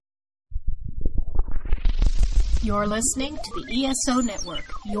You're listening to the ESO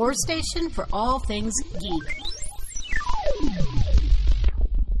Network, your station for all things geek.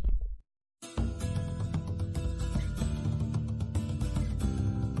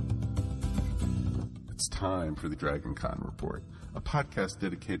 It's time for the Dragon Con Report, a podcast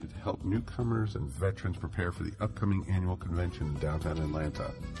dedicated to help newcomers and veterans prepare for the upcoming annual convention in downtown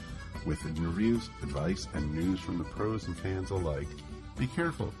Atlanta. With interviews, advice, and news from the pros and fans alike. Be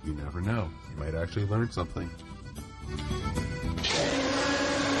careful, you never know. You might actually learn something.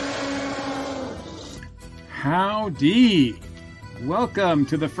 Howdy! Welcome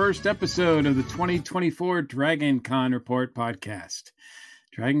to the first episode of the 2024 Dragon Con Report podcast.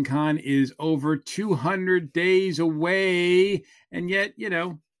 Dragon Con is over 200 days away, and yet,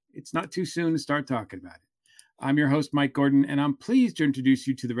 it's not too soon to start talking about it. I'm your host, Mike Gordon, and I'm pleased to introduce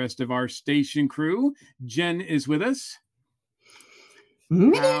you to the rest of our station crew. Jen is with us.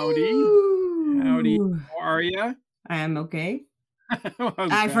 Howdy. Howdy. How are you? I am okay.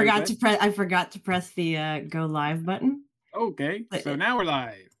 I forgot to press the go live button. Okay, so now we're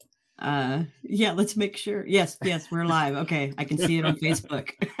live. Yeah, let's make sure. Yes, we're live. Okay, I can see it on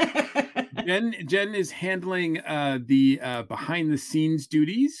Facebook. Jen is handling the behind the scenes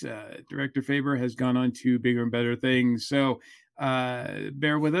duties. Director Faber has gone on to bigger and better things. So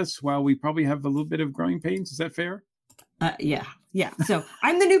bear with us while we probably have a little bit of growing pains. Is that fair? Yeah. So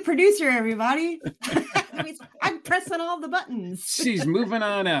I'm the new producer, everybody. I'm pressing all the buttons. She's moving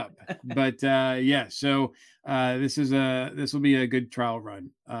on up. But so this will be a good trial run.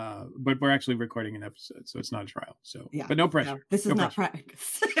 But we're actually recording an episode, so it's not a trial. So but no pressure. No, this is not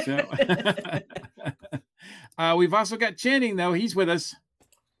practice. So we've also got Channing, though. He's with us.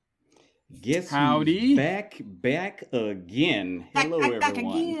 Guess howdy. Back again. Hello, everyone. Back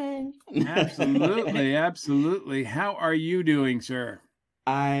again. Absolutely. How are you doing, sir?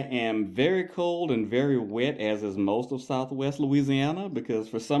 I am very cold and very wet, as is most of Southwest Louisiana, because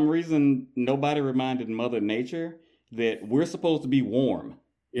for some reason, nobody reminded Mother Nature that we're supposed to be warm.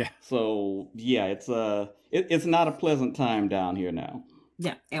 Yeah. So, yeah, it's not a pleasant time down here now.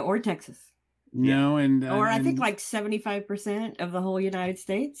 Yeah, or Texas. No, or I think like 75% of the whole United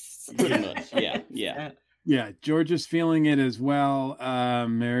States. Pretty much, yeah. Yeah, Georgia's feeling it as well.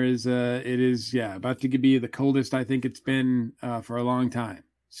 It is about to be the coldest I think it's been for a long time.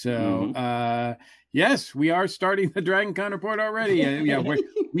 So, yes, we are starting the Dragon Con Report already.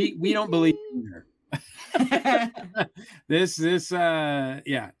 We don't believe in her.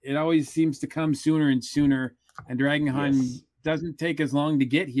 It always seems to come sooner and sooner, and Dragon Con doesn't take as long to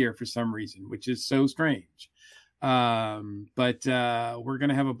get here for some reason, which is so strange. But we're going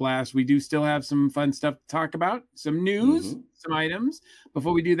to have a blast. We do still have some fun stuff to talk about, some news, some items.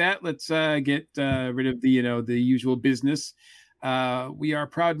 Before we do that, let's get rid of the usual business. We are a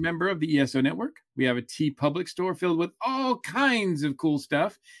proud member of the ESO Network. We have a TeePublic store filled with all kinds of cool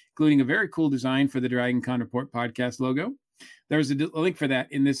stuff, including a very cool design for the Dragon Con Report podcast logo. There's a link for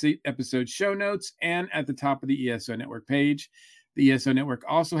that in this episode's show notes and at the top of the ESO Network page. The ESO Network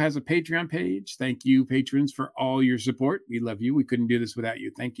also has a Patreon page. Thank you, patrons, for all your support. We love you. We couldn't do this without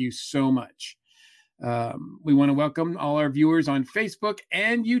you. Thank you so much. We want to welcome all our viewers on Facebook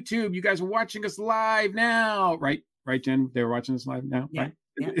and YouTube. You guys are watching us live now. Right, Jen? They're watching us live now, yeah, right?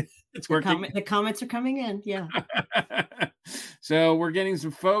 Yeah. It's working. The comments are coming in, yeah. So we're getting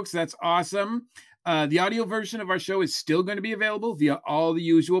some folks. That's awesome. The audio version of our show is still going to be available via all the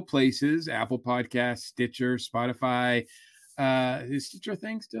usual places: Apple Podcasts, Stitcher, Spotify. Is Stitcher a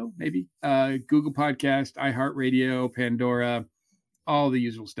thing still? Maybe. Google Podcast, iHeartRadio, Pandora, all the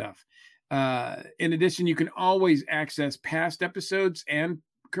usual stuff. In addition, you can always access past episodes and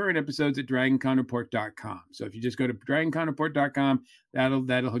current episodes at DragonConReport.com. So if you just go to DragonConReport.com,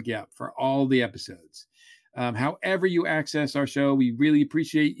 that'll hook you up for all the episodes. However you access our show, we really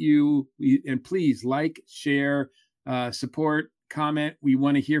appreciate you. And please like, share, support, comment. We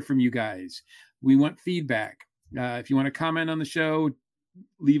want to hear from you guys. We want feedback. If you want to comment on the show,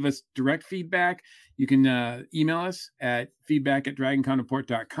 leave us direct feedback. You can email us at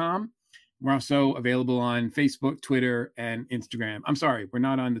feedback@DragonConReport.com. We're also available on Facebook, Twitter, and Instagram. I'm sorry, we're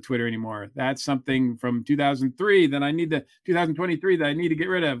not on the Twitter anymore. That's something from 2023 that I need to 2023 that I need to get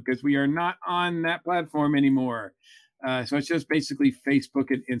rid of because we are not on that platform anymore. So it's just basically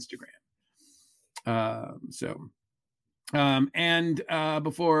Facebook and Instagram.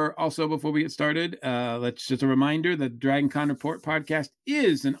 Before we get started, let's just a reminder that Dragon Con Report podcast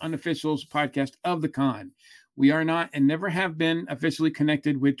is an unofficial podcast of the con. We are not and never have been officially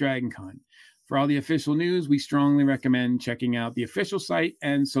connected with Dragon Con. For all the official news, we strongly recommend checking out the official site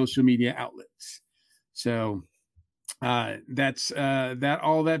and social media outlets. So that's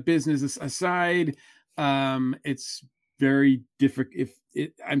all that business aside. It's very difficult.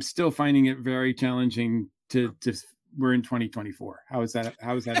 I'm still finding it very challenging to we're in 2024. How is that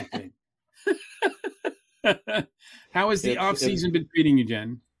a thing? How has the off season been treating you,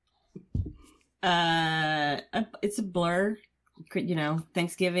 Jen? It's a blur. You know,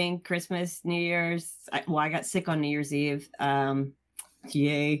 Thanksgiving, Christmas, New Year's. I got sick on New Year's Eve.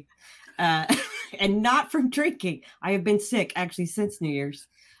 Yay. And not from drinking. I have been sick actually since New Year's.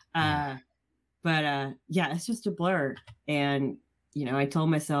 But yeah, it's just a blur. And, you know, I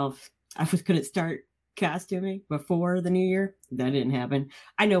told myself I was going to start costuming before the new year. That didn't happen.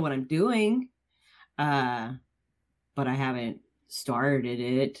 I know what I'm doing, but I haven't started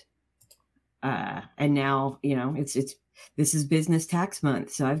it. And now, you know, this is business tax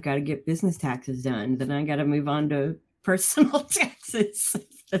month. So I've got to get business taxes done. Then I got to move on to personal taxes.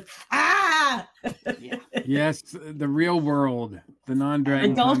 Yeah. Yes, the real world, the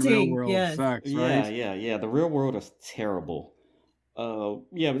non-Dragon real world sucks, right? Yeah. The real world is terrible.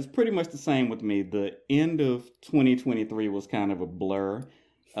 Yeah, it's pretty much the same with me. The end of 2023 was kind of a blur.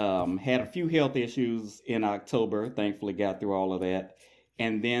 Had a few health issues in October. Thankfully, got through all of that.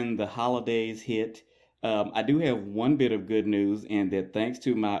 And then the holidays hit. I do have one bit of good news, and that thanks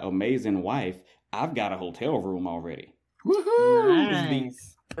to my amazing wife, I've got a hotel room already. Woohoo!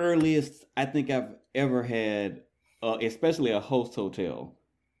 Nice. Earliest I think I've ever had, especially a host hotel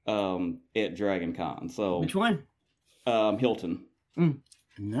at Dragon Con. So Which one? Hilton.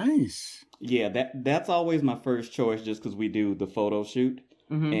 Nice. Yeah, that's always my first choice, just because we do the photo shoot.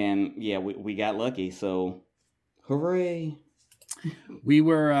 Mm-hmm. And yeah, we got lucky. So hooray. We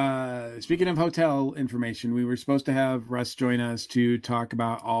were, speaking of hotel information, we were supposed to have Russ join us to talk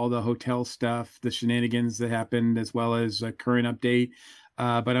about all the hotel stuff, the shenanigans that happened, as well as a current update.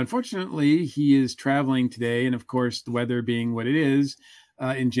 But unfortunately, he is traveling today. And of course, the weather being what it is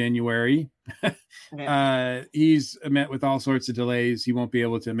in January, he's met with all sorts of delays. He won't be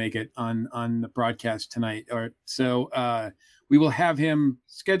able to make it on the broadcast tonight. So we will have him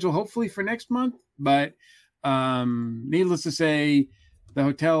scheduled hopefully for next month. But needless to say, the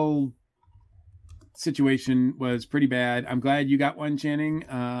hotel situation was pretty bad. I'm glad you got one, Channing.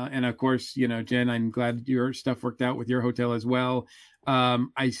 And of course, you know, Jen, I'm glad your stuff worked out with your hotel as well.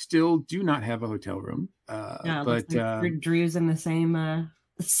 I still do not have a hotel room. But Drew's in the same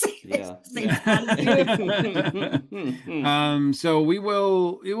Yeah. So we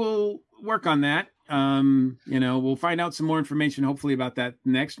will work on that. You know, we'll find out some more information hopefully about that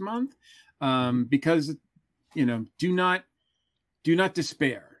next month. Because, you know, do not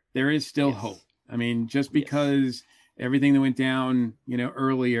despair. There is still hope. I mean, just because everything that went down, you know,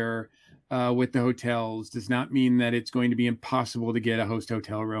 earlier with the hotels does not mean that it's going to be impossible to get a host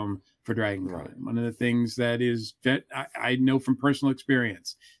hotel room for Dragon Con. Right. One of the things that I know from personal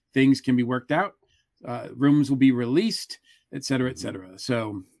experience, things can be worked out, rooms will be released, et cetera, et cetera.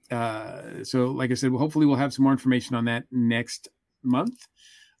 So like I said, hopefully we'll have some more information on that next month.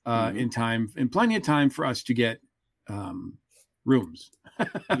 In plenty of time for us to get rooms.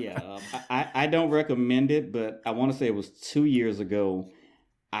 Yeah, I don't recommend it, but I want to say it was 2 years ago.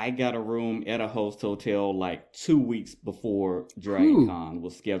 I got a room at a host hotel like 2 weeks before Dragon Con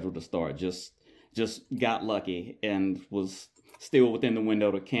was scheduled to start. Just got lucky and was still within the window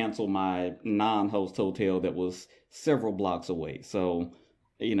to cancel my non-host hotel that was several blocks away. So,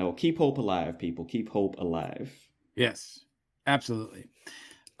 you know, keep hope alive, people. Keep hope alive. Yes, absolutely.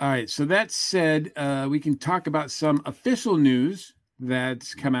 All right. So that said, we can talk about some official news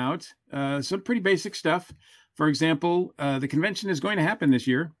that's come out. Some pretty basic stuff. For example, the convention is going to happen this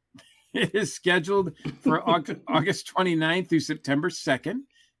year. It is scheduled for August 29th through September 2nd.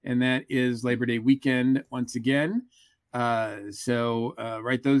 And that is Labor Day weekend once again. So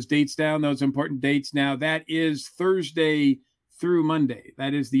write those dates down, those important dates. Now, that is Thursday through Monday.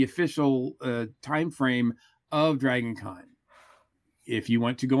 That is the official time frame of Dragon Con. If you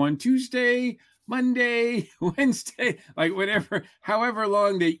want to go on Tuesday, Monday, Wednesday, like whatever, however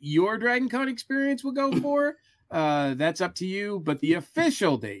long that your Dragon Con experience will go for, that's up to you. But the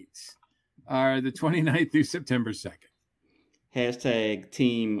official dates are the 29th through September 2nd. Hashtag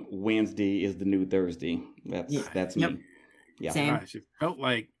Team Wednesday is the new Thursday. That's me. Yeah. Same. Gosh, it felt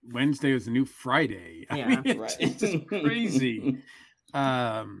like Wednesday was the new Friday. Yeah. I mean, it's just crazy.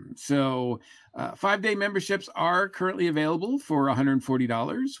 So 5-day memberships are currently available for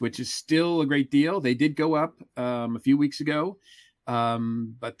 $140, which is still a great deal. They did go up a few weeks ago,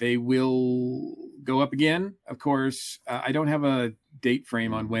 but they will go up again. Of course, I don't have a date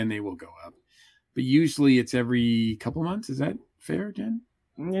frame on when they will go up, but usually it's every couple months. Is that fair, Jen?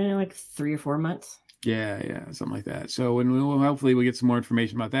 Yeah, like 3 or 4 months. Yeah, something like that. So, and hopefully we'll get some more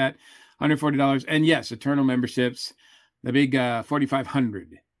information about that. $140. And yes, Eternal memberships, the big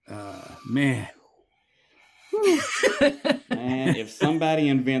 4,500. Man. Man, if somebody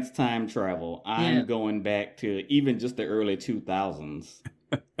invents time travel, I'm going back to even just the early 2000s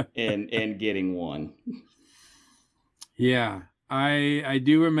and getting one. Yeah, I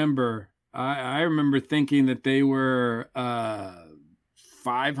do remember. I remember thinking that they were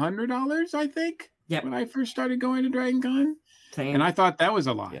 $500, I think, when I first started going to Dragon Con. Same. And I thought that was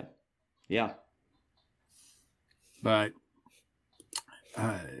a lot. Yeah. But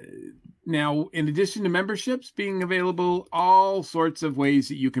now, in addition to memberships being available, all sorts of ways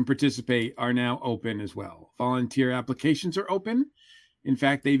that you can participate are now open as well. Volunteer applications are open. In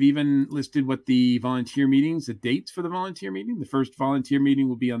fact, they've even listed what the volunteer meetings, the dates for the volunteer meeting. The first volunteer meeting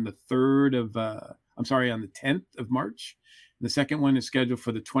will be on the 10th of March. The second one is scheduled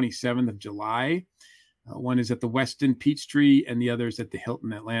for the 27th of July. One is at the Westin Peachtree and the other is at the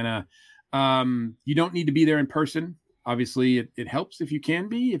Hilton Atlanta. You don't need to be there in person. Obviously, it helps if you can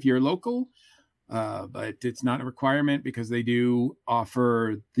be, if you're local, but it's not a requirement because they do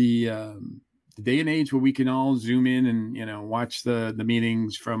offer the day and age where we can all Zoom in and, watch the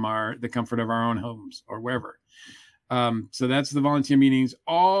meetings from the comfort of our own homes or wherever. So that's the volunteer meetings.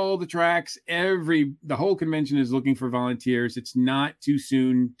 All the tracks, the whole convention is looking for volunteers. It's not too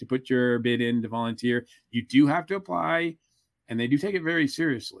soon to put your bid in to volunteer. You do have to apply, and they do take it very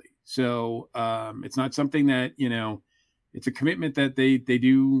seriously. So it's not something that, it's a commitment that they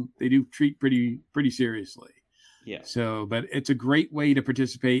do treat pretty seriously. Yeah. So, but it's a great way to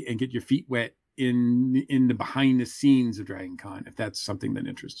participate and get your feet wet in the behind the scenes of Dragon Con, if that's something that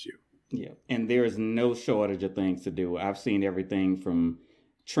interests you. Yeah. And there is no shortage of things to do. I've seen everything from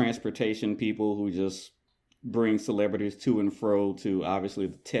transportation people who just bring celebrities to and fro to obviously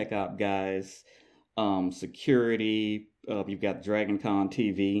the tech op guys, security. You've got Dragon Con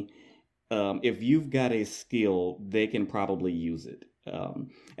TV. If you've got a skill, they can probably use it.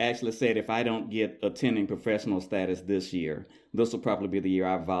 Actually said, if I don't get attending professional status this year, this will probably be the year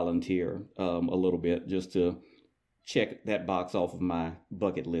I volunteer a little bit just to check that box off of my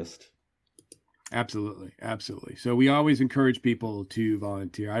bucket list. Absolutely. So we always encourage people to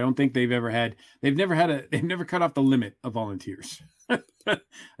volunteer. I don't think they've never cut off the limit of volunteers.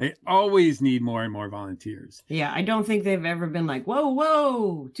 They always need more and more volunteers. Yeah, I don't think they've ever been like,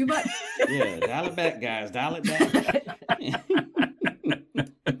 whoa, too much. Yeah, dial it back, guys. Dial it back.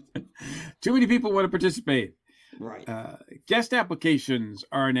 Too many people want to participate. Right. Guest applications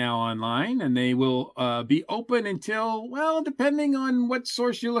are now online, and they will be open until, depending on what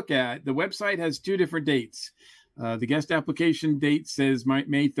source you look at. The website has two different dates. The guest application date says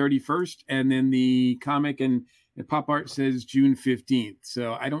May 31st, and then the comic and pop art says June 15th.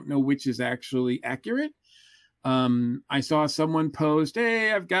 So I don't know which is actually accurate. I saw someone post,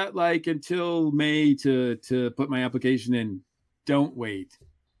 hey, I've got until May to put my application in. Don't wait.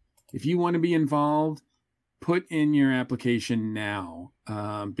 If you want to be involved, put in your application now,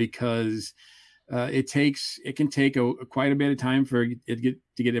 because it can take quite a bit of time for it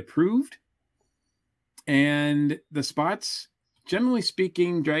to get approved. And the spots, generally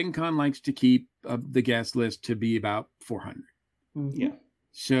speaking, Dragon Con likes to keep the guest list to be about 400. Yeah.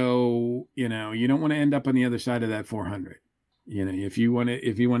 So, you don't want to end up on the other side of that 400. If you want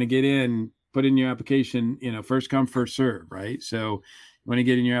to get in, put in your application, first come, first serve, right? So you want to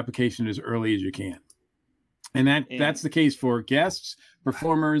get in your application as early as you can. And that's the case for guests,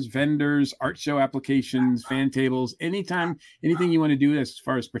 performers, vendors, art show applications, fan tables, anything you want to do as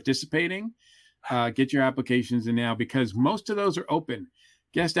far as participating, get your applications in now, because most of those are open.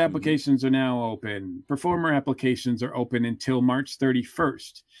 Guest applications are now open. Performer applications are open until March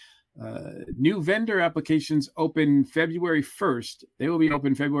 31st. New vendor applications open February 1st. They will be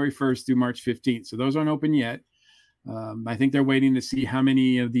open February 1st through March 15th. So those aren't open yet. I think they're waiting to see how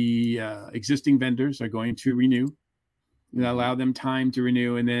many of the existing vendors are going to renew. Allow them time to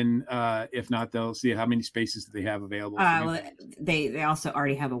renew, and then if not, they'll see how many spaces they have available. They also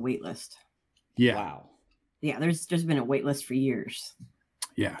already have a wait list. Yeah. Wow. Yeah, there's been a wait list for years.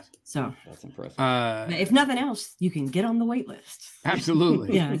 Yeah. So that's impressive. If nothing else, you can get on the wait list.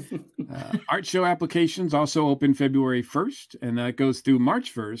 Absolutely. Yeah. Art show applications also open February 1st, and that goes through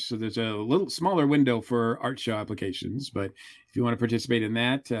March 1st. So there's a little smaller window for art show applications. But if you want to participate in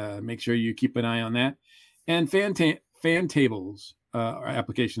that, make sure you keep an eye on that. And fan tables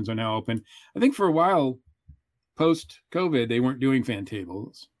applications are now open. I think for a while, post-COVID, they weren't doing fan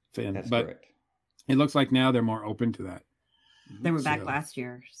tables. That's but correct. It looks like now they're more open to that. They were back last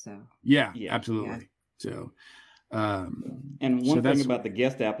year, so yeah. Absolutely. Yeah. So, and one thing about the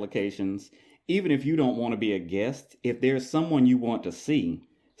guest applications, even if you don't want to be a guest, if there's someone you want to see,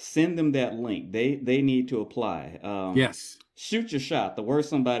 send them that link. They need to apply. Yes. Shoot your shot. The worst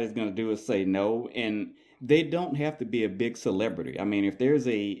somebody's going to do is say no, and they don't have to be a big celebrity. I mean, if there's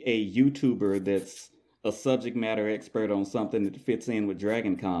a YouTuber that's a subject matter expert on something that fits in with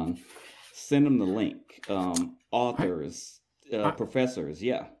DragonCon, send them the link. Authors, professors,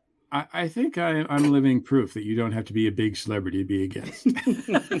 yeah. I think I'm living proof that you don't have to be a big celebrity to be a guest.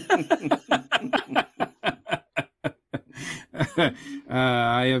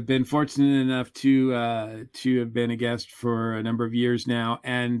 I have been fortunate enough to have been a guest for a number of years now,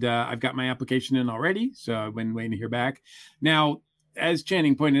 and I've got my application in already, so I've been waiting to hear back. Now, as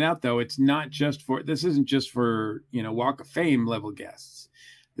Channing pointed out, though, this isn't just for Walk of Fame level guests.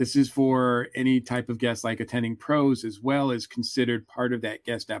 This is for any type of guest, like attending pros, as well as considered part of that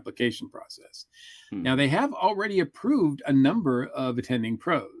guest application process. Now, they have already approved a number of attending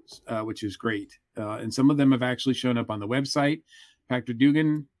pros, which is great. And some of them have actually shown up on the website. Patrick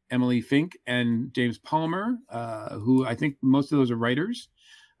Dugan, Emily Fink, and James Palmer, who I think most of those are writers.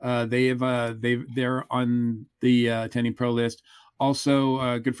 They're on the attending pro list.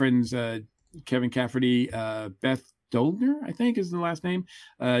 Also, good friends Kevin Cafferty, Beth Doldner, I think is the last name.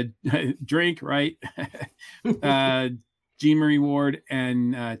 Drake, right? Jean Marie Ward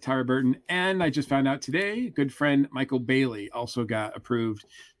and Tara Burton. And I just found out today, good friend Michael Bailey also got approved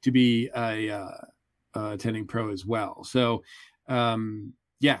to be a attending pro as well. So so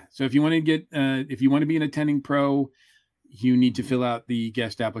if you want to be an attending pro, you need to fill out the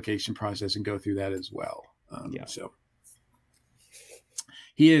guest application process and go through that as well. So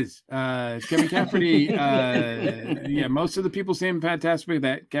he is Kevin Cafferty. Most of the people say him fantastic.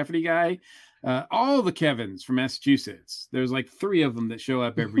 That Cafferty guy. All the Kevins from Massachusetts. There's like 3 of them that show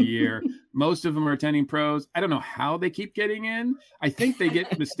up every year. Most of them are attending pros. I don't know how they keep getting in. I think they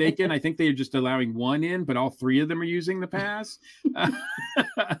get mistaken. I think they're just allowing 1 in, but all 3 of them are using the pass.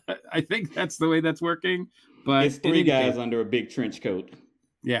 I think that's the way that's working. But it's 3 guys under a big trench coat.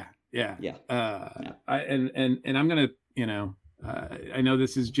 Yeah. And I'm gonna, I know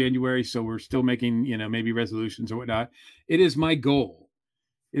this is January, so we're still making, maybe resolutions or whatnot. It is my goal.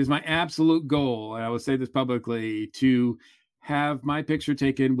 It is my absolute goal, and I will say this publicly, to have my picture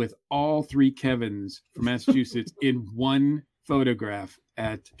taken with all 3 Kevins from Massachusetts in one photograph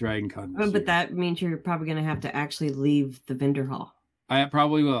at DragonCon. But that means you're probably going to have to actually leave the vendor hall. I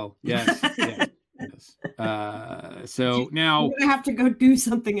probably will. Yes. Yes. So now you're going to have to go do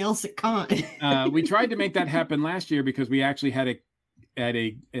something else at con. We tried to make that happen last year because we actually had at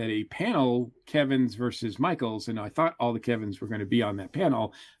a panel, Kevins versus Michaels, and I thought all the Kevins were going to be on that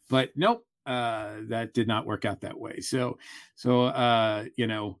panel, but nope, that did not work out that way. So I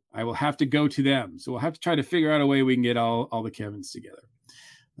will have to go to them. So we'll have to try to figure out a way we can get all the Kevins together.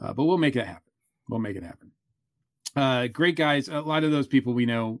 But we'll make that happen. We'll make it happen. Great guys. A lot of those people we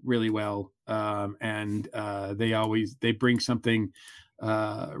know really well, and they bring something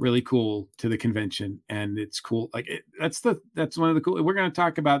really cool to the convention, and it's cool. That's one of the cool. We're going to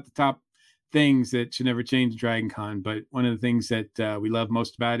talk about the top things that should never change DragonCon, but one of the things that we love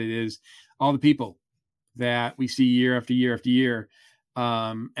most about it is all the people that we see year after year after year,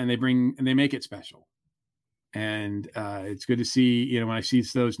 and they make it special. And it's good to see. When I see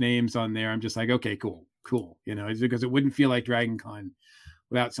those names on there, I'm just like, okay, cool. It's because it wouldn't feel like DragonCon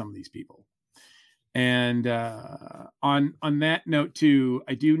without some of these people. And on that note too,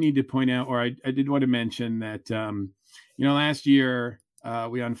 I do need to point out, or I did want to mention that last year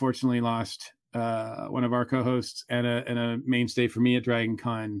we unfortunately lost one of our co-hosts and a mainstay for me at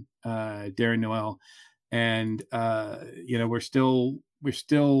DragonCon, Darren Noel, and we're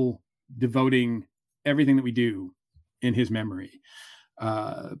still devoting everything that we do in his memory.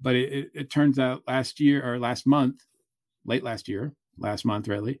 But it turns out last month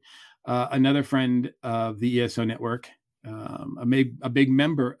really. Another friend of the ESO network, a big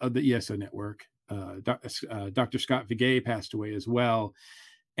member of the ESO network, Dr. Scott Vigay, passed away as well.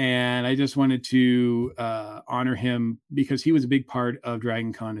 And I just wanted to honor him because he was a big part of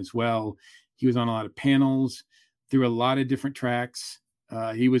DragonCon as well. He was on a lot of panels, through a lot of different tracks.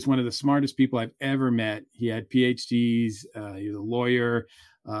 He was one of the smartest people I've ever met. He had PhDs. He was a lawyer,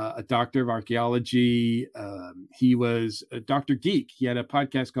 a doctor of archaeology. He was a Dr. Geek. He had a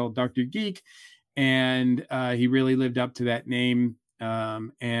podcast called Dr. Geek, and he really lived up to that name. I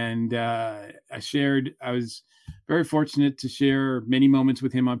was very fortunate to share many moments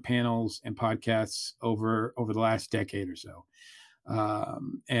with him on panels and podcasts over the last decade or so.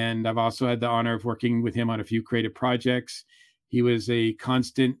 And I've also had the honor of working with him on a few creative projects. He was a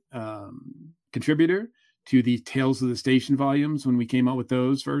constant contributor to the Tales of the Station volumes when we came out with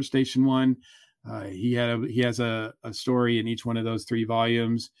those for Station 1. He has a story in each one of those 3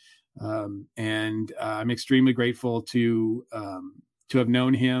 volumes, and I'm extremely grateful to have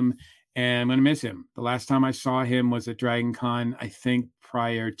known him, and I'm going to miss him. The last time I saw him was at Dragon Con, I think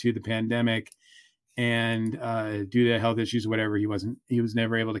prior to the pandemic, and due to health issues, whatever, he was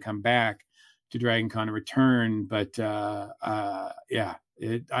never able to come back to Dragon Con and return. But I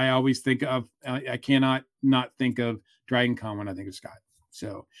always think of, I cannot not think of Dragon Con when I think of Scott.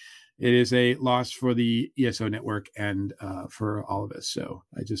 So it is a loss for the ESO network and for all of us. So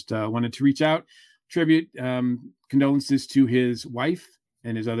I just wanted to reach out, tribute, condolences to his wife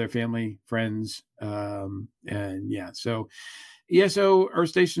and his other family, friends. So ESO, Earth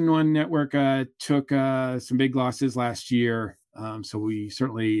Station 1 network, took some big losses last year. So we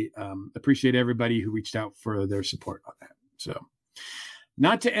certainly appreciate everybody who reached out for their support on that. So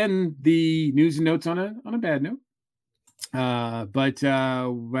not to end the news and notes on a bad note. But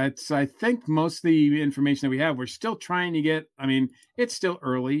that's, I think, most of the information that we have. We're still trying to get, I mean, it's still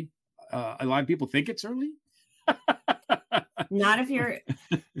early. A lot of people think it's early. Not if you're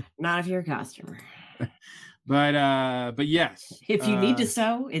a customer. But yes. If you need to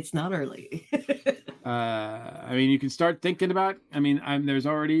sew, it's not early. I mean, you can start thinking about, there's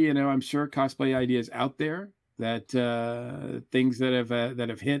already, I'm sure cosplay ideas out there that things that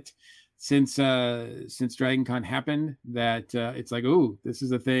have hit since Dragon Con happened, that it's like, oh, this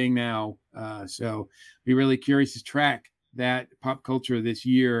is a thing now. So be really curious to track that pop culture this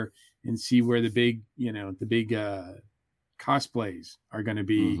year and see where the big cosplays are going to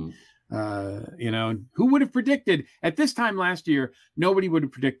be. Mm-hmm. Who would have predicted at this time last year? Nobody would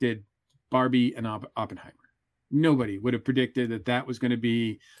have predicted Barbie and Oppenheimer. Nobody would have predicted that was going to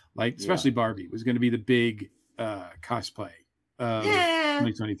be like, especially Barbie was going to be the big cosplay of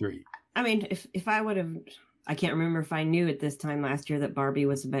 2023. I mean, if I would have, I can't remember if I knew at this time last year that Barbie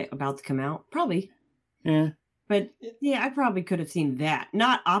was about to come out. Probably. Yeah. But yeah, I probably could have seen that.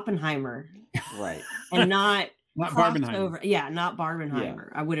 Not Oppenheimer. Right. And not Barbenheimer. Yeah, not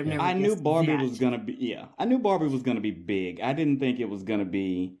Barbenheimer. I would have never. I knew Barbie was going to be, I knew Barbie was going to be big. I didn't think it was going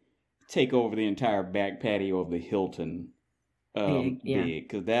to take over the entire back patio of the Hilton. Big.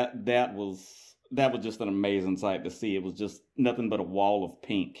 Because that was just an amazing sight to see. It was just nothing but a wall of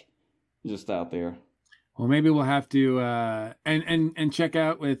pink just out there. Well, maybe we'll have to and check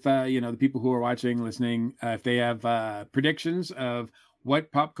out with the people who are watching, listening, if they have predictions of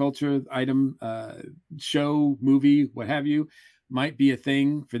what pop culture item, show, movie, what have you, might be a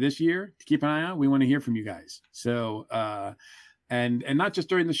thing for this year to keep an eye on. We want to hear from you guys. So and not just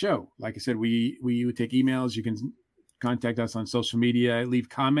during the show. Like I said, we would take emails. You can contact us on social media, leave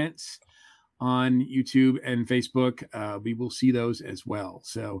comments on YouTube and Facebook. We will see those as well.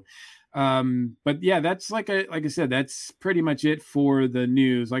 So but yeah, that's like I said, that's pretty much it for the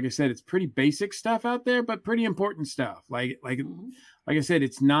news. Like I said, it's pretty basic stuff out there, but pretty important stuff. Like I said,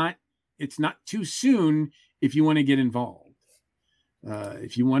 it's not too soon if you want to get involved,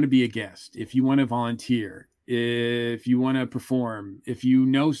 if you want to be a guest, if you want to volunteer, if you want to perform, if you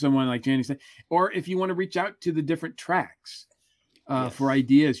know someone like Jenny said, or if you want to reach out to the different tracks for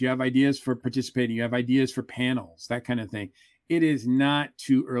ideas. You have ideas for participating, you have ideas for panels, that kind of thing. It is not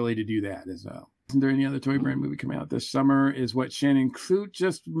too early to do that as well. Isn't there any other toy brand movie coming out this summer is what Shannon Clute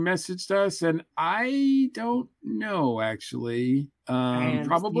just messaged us. And I don't know, actually.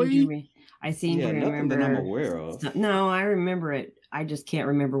 Probably. I seem to remember. Nothing that I'm aware of. No, I remember it. I just can't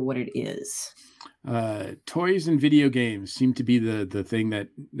remember what it is. Toys and video games seem to be the thing that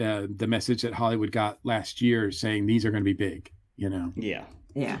the message that Hollywood got last year, saying these are going to be big, Yeah.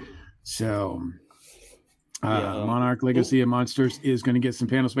 So Monarch Legacy of Monsters is going to get some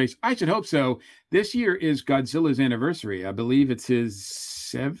panel space. I should hope so. This year is Godzilla's anniversary. I believe it's his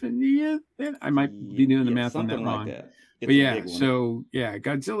 70th. I might be doing the math on that wrong. Like that. But yeah, so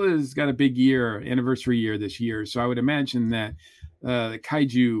Godzilla's got a big anniversary year this year. So I would imagine that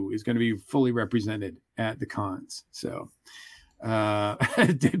Kaiju is going to be fully represented at the cons. So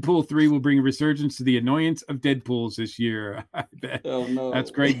Deadpool 3 will bring a resurgence to the annoyance of Deadpools this year. I bet. Oh, no.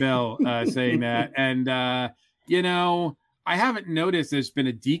 That's Greg Bell saying that. And, I haven't noticed there's been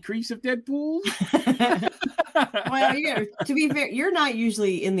a decrease of Deadpools. Well, to be fair, you're not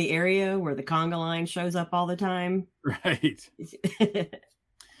usually in the area where the conga line shows up all the time. Right.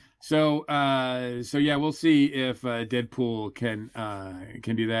 So yeah, we'll see if Deadpool can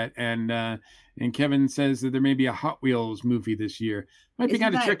do that. And Kevin says that there may be a Hot Wheels movie this year. Might be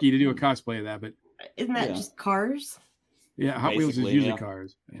kind of tricky to do a cosplay of that, but isn't that just Cars? Yeah, Hot Wheels is usually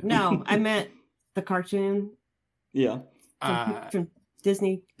Cars. Yeah. No, I meant the cartoon. Yeah. From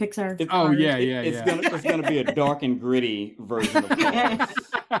Disney, Pixar. It's It's gonna be a dark and gritty version of Cars.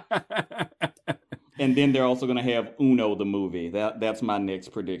 And then they're also going to have Uno the movie. That's my next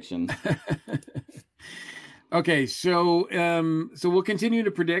prediction. Okay, so we'll continue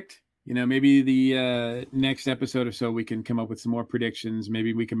to predict. Maybe the next episode or so we can come up with some more predictions.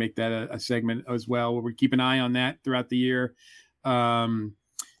 Maybe we can make that a segment as well, where we keep an eye on that throughout the year. Since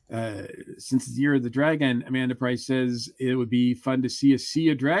it's the Year of the Dragon, Amanda Price says it would be fun to see a Sea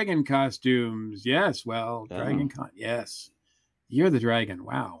of Dragon costumes. Yes, well, Dragon Con, yes. Year of the Dragon,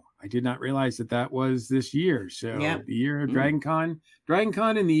 wow. I did not realize that was this year. So the Year of Dragon Con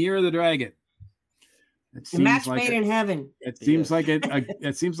and the Year of the Dragon. The match made in heaven. It seems like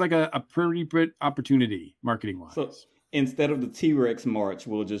it seems like a pretty good opportunity marketing wise. So instead of the T-Rex march,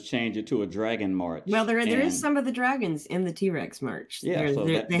 we'll just change it to a dragon march. Well, there is some of the dragons in the T-Rex march. Yeah,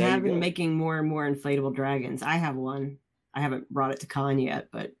 they have been making more and more inflatable dragons. I have one. I haven't brought it to con yet,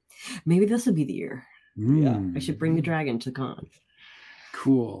 but maybe this will be the year. Yeah, I should bring the dragon to con.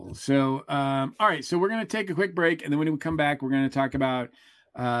 Cool. So, all right. So we're going to take a quick break, and then when we come back, we're going to talk about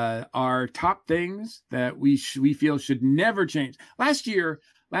our top things that we feel should never change. Last year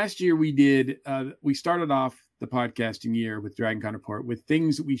we started off the podcasting year with Dragon Con Report with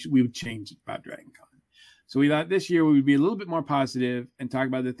things that we would change about Dragon Con. So we thought this year we would be a little bit more positive and talk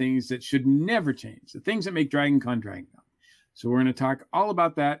about the things that should never change, the things that make Dragon Con Dragon Con. So we're going to talk all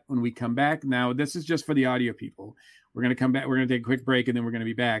about that when we come back. Now, this is just for the audio people. We're going to come back. We're going to take a quick break, and then we're going to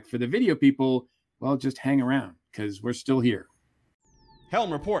be back. For the video people, well, just hang around because we're still here.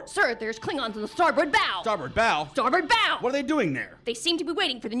 Helm, report. Sir, there's Klingons on the starboard bow. Starboard bow? Starboard bow! What are they doing there? They seem to be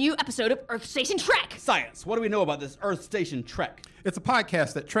waiting for the new episode of Earth Station Trek. Science, what do we know about this Earth Station Trek? It's a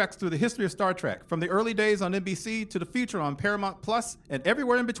podcast that treks through the history of Star Trek, from the early days on NBC to the future on Paramount Plus and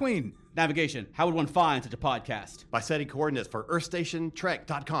everywhere in between. Navigation, how would one find such a podcast? By setting coordinates for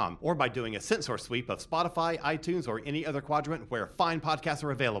EarthStationTrek.com or by doing a sensor sweep of Spotify, iTunes, or any other quadrant where fine podcasts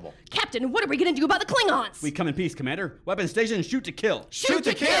are available. Captain, what are we going to do about the Klingons? We come in peace, Commander. Weapon station, shoot to kill. Shoot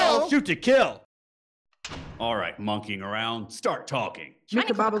to kill! Shoot to kill! All right, monkeying around, start talking.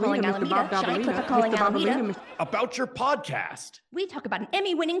 Mr. Babalina, Mr. Bob Dabalina, Mr. Babalina. About your podcast. We talk about an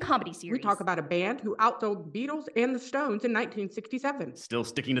Emmy-winning comedy series. We talk about a band who outsold the Beatles and the Stones in 1967. Still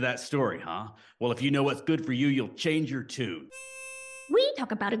sticking to that story, huh? Well, if you know what's good for you, you'll change your tune. We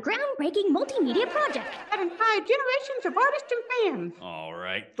talk about a groundbreaking multimedia project that inspired generations of artists and fans. All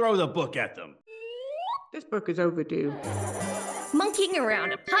right, throw the book at them. This book is overdue. Monkeying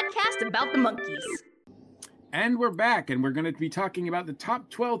Around, a podcast about the monkeys. And we're back, and we're going to be talking about the top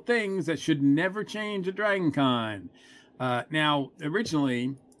 12 things that should never change at Dragon Con. Now,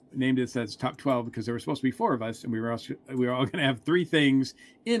 originally, I named this as top 12 because there were supposed to be 4 of us, and we were all going to have 3 things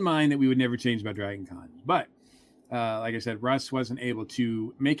in mind that we would never change about Dragon Con. But, like I said, Russ wasn't able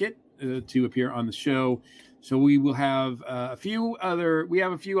to make it to appear on the show. So we will have a few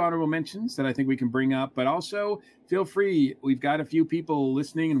honorable mentions that I think we can bring up, but also feel free. We've got a few people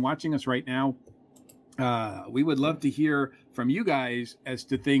listening and watching us right now. We would love to hear from you guys as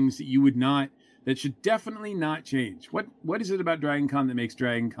to things that should definitely not change. What is it about Dragon Con that makes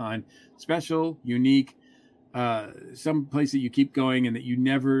Dragon Con special, unique, some place that you keep going and that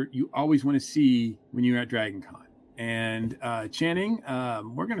you always want to see when you're at Dragon Con? And Channing,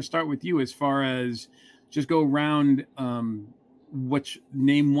 we're going to start with you as far as just go around.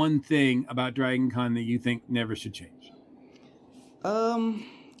 Name one thing about Dragon Con that you think never should change.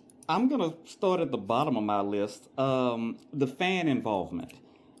 I'm going to start at the bottom of my list. The fan involvement.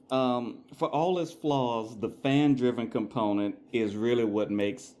 For all its flaws, the fan-driven component is really what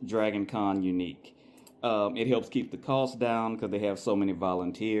makes Dragon Con unique. It helps keep the costs down because they have so many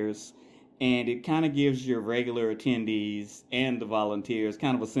volunteers. And it kind of gives your regular attendees and the volunteers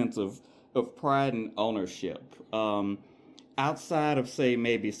kind of a sense of pride and ownership. Outside of, say,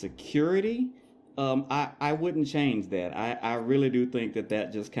 maybe security, I wouldn't change that. I really do think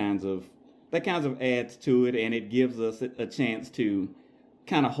that just kind of adds to it, and it gives us a chance to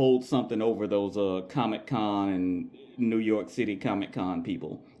kind of hold something over those Comic-Con and New York City Comic-Con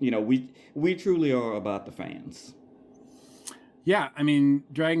people. We truly are about the fans. Yeah, I mean,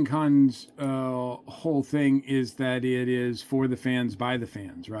 Dragon Con's whole thing is that it is for the fans, by the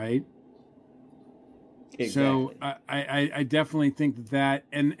fans, right? Exactly. So I definitely think that,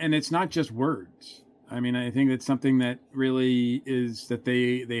 and it's not just words. I mean, I think that's something that really is that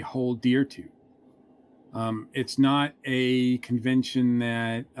they hold dear to. It's not a convention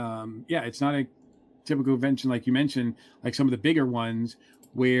that, it's not a typical convention like you mentioned, like some of the bigger ones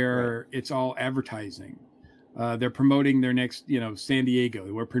where it's all advertising. They're promoting their next, San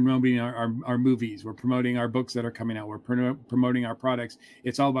Diego. We're promoting our movies. We're promoting our books that are coming out. We're promoting our products.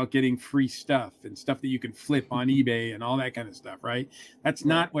 It's all about getting free stuff and stuff that you can flip on eBay and all that kind of stuff, right? That's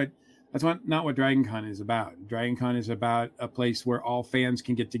not what That's not what Dragon Con is about. Dragon Con is about a place where all fans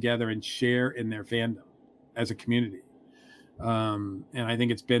can get together and share in their fandom as a community. And I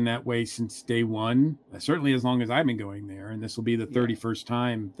think it's been that way since day one, certainly as long as I've been going there. And this will be the 31st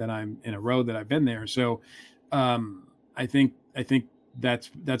time that I'm in a row that I've been there. So I think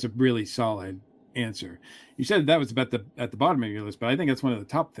that's a really solid answer. You said that was about at the bottom of your list, but I think that's one of the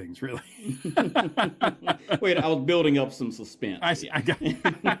top things, really. Wait, I was building up some suspense. I got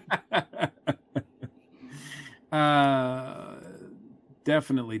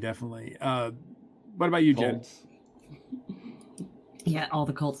definitely. What about you, Jen? Yeah, all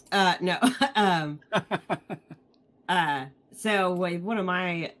the cults. No. So one of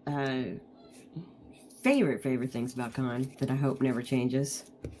my favorite things about Con that I hope never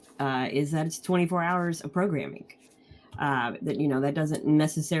changes is that it's 24 hours of programming. That doesn't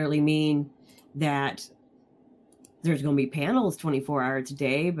necessarily mean that there's going to be panels 24 hours a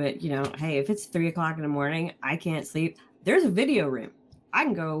day, but hey, if it's 3:00 in the morning, I can't sleep. There's a video room. I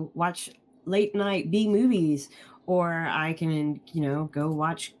can go watch late night B movies, or I can, go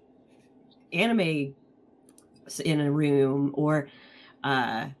watch anime in a room, or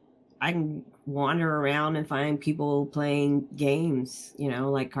I can wander around and find people playing games,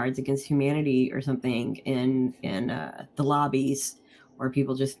 like Cards Against Humanity or something in the lobbies, or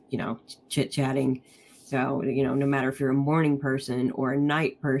people just, chit-chatting. So, no matter if you're a morning person or a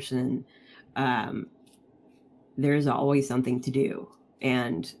night person, there's always something to do.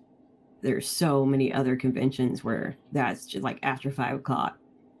 And there's so many other conventions where that's just like after 5:00,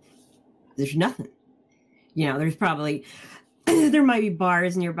 there's nothing. There's probably, there might be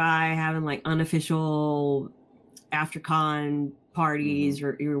bars nearby having like unofficial after con parties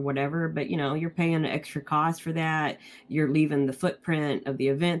or whatever, but you're paying an extra cost for that. You're leaving the footprint of the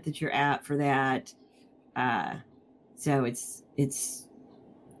event that you're at for that. So it's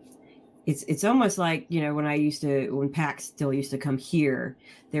almost like, when PAX still used to come here,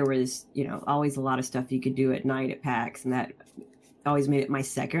 there was, always a lot of stuff you could do at night at PAX, and that always made it my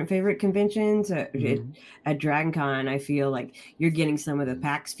second favorite convention. So at Dragon Con, I feel like you're getting some of the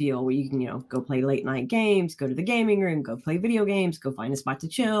PAX feel where you can, go play late night games, go to the gaming room, go play video games, go find a spot to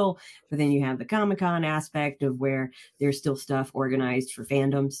chill. But then you have the Comic-Con aspect of where there's still stuff organized for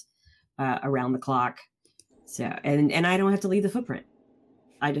fandoms around the clock. So, and I don't have to leave the footprint.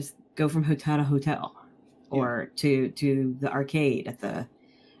 I just go from hotel to hotel, or to the arcade at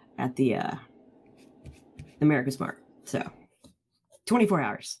the America's Mart. So 24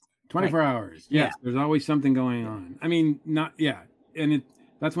 hours. 24 hours. Yes, there's always something going on. I mean, and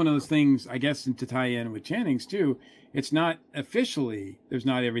that's one of those things, I guess, to tie in with Channing's too. It's not officially, there's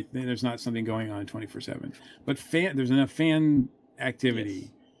not everything, there's not something going on 24/7, but there's enough fan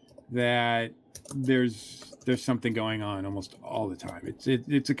activity that there's something going on almost all the time.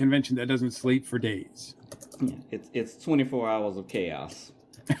 It's a convention that doesn't sleep for days. Yeah, it's 24 hours of chaos.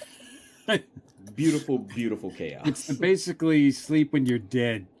 Beautiful chaos. It's basically sleep when you're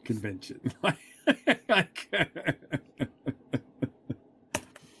dead convention. But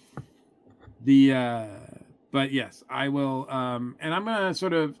yes, I will, and I'm gonna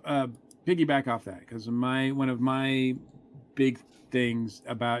sort of piggyback off that, because one of my big things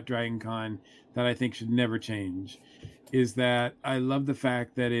about Dragon Con that I think should never change is that I love the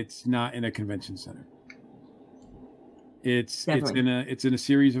fact that it's not in a convention center. It's in a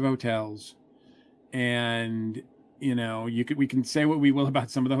series of hotels, and we can say what we will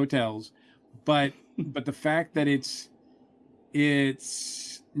about some of the hotels, but the fact that it's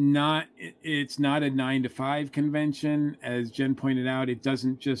not a 9 to 5 convention, as Jen pointed out. It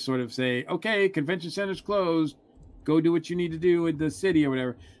doesn't just sort of say, okay, convention center's closed, go do what you need to do in the city or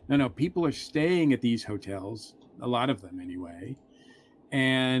whatever. No, people are staying at these hotels, a lot of them anyway,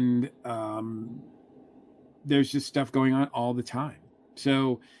 and there's just stuff going on all the time.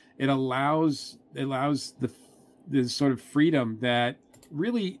 So it allows the sort of freedom that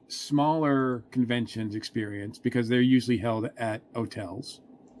really smaller conventions experience, because they're usually held at hotels.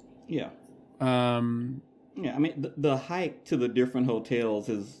 Yeah. I mean, the hike to the different hotels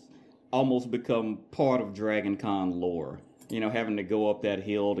has almost become part of Dragon Con lore. Having to go up that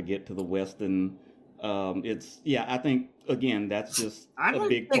hill to get to the Westin. I think, again, that's just I'm a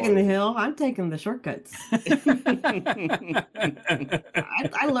big part. I'm taking the hill. I'm taking the shortcuts. I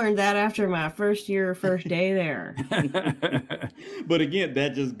learned that after my first day there. But again,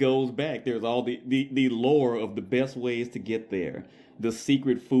 that just goes back. There's all the lore of the best ways to get there. The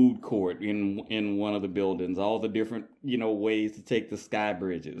secret food court in one of the buildings, all the different, ways to take the sky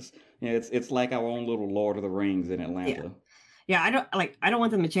bridges. It's like our own little Lord of the Rings in Atlanta. Yeah, I don't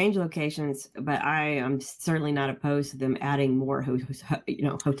want them to change locations, but I am certainly not opposed to them adding more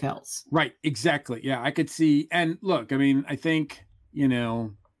hotels. Right, exactly. Yeah, I could see. And look, I mean, I think,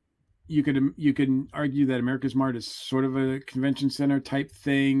 you can argue that America's Mart is sort of a convention center type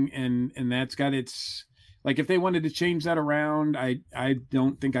thing, and that's got its, like, if they wanted to change that around, I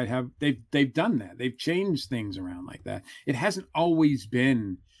don't think I'd have. They've done that. They've changed things around like that. It hasn't always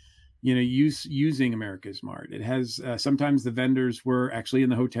been, using America's Mart. It has sometimes the vendors were actually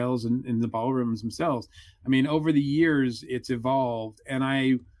in the hotels and in the ballrooms themselves. I mean, over the years, it's evolved, and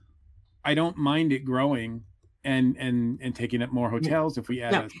I don't mind it growing and taking up more hotels if we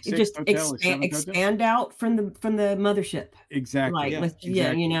add a sixth just hotel, expand out from the mothership. Exactly.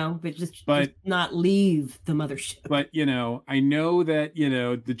 But not leave the mothership. But I know that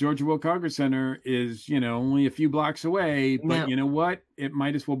the Georgia World Congress Center is only a few blocks away, but you know what? It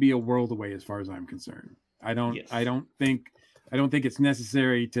might as well be a world away as far as I'm concerned. I don't think it's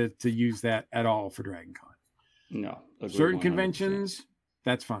necessary to use that at all for Dragon Con. No. Certain 100%. Conventions,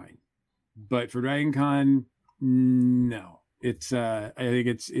 that's fine. But for Dragon Con, no. It's I think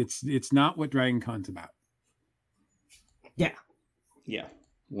it's not what Dragon Con's about. Yeah. Yeah.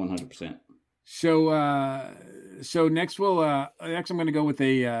 100%. So next I'm going to go with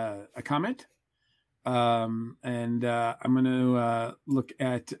a comment. And I'm going to look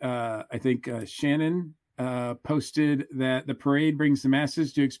at I think Shannon posted that the parade brings the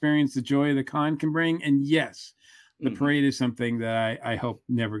masses to experience the joy the con can bring, and yes, the parade is something that I hope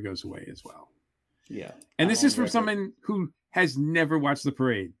never goes away as well. Yeah. And this is from someone who has never watched the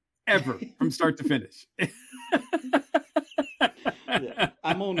parade ever from start to finish. Yeah,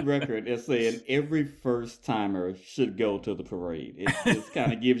 I'm on record as saying every first timer should go to the parade. It just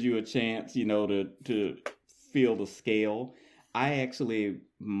kind of gives you a chance, to feel the scale. I actually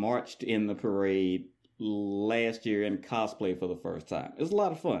marched in the parade last year in cosplay for the first time. It was a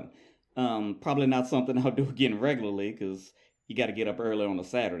lot of fun. Probably not something I'll do again regularly because you got to get up early on a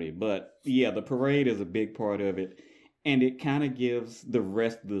Saturday. But yeah, the parade is a big part of it. And it kind of gives the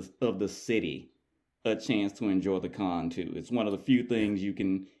rest of the city a chance to enjoy the con too. It's one of the few things you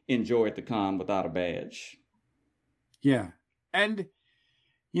can enjoy at the con without a badge. Yeah. And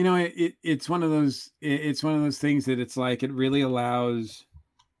it's one of those things that it's like it really allows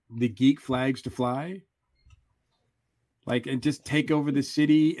the geek flags to fly. Like, and just take over the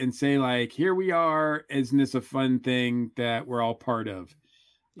city and say, like, here we are. Isn't this a fun thing that we're all part of?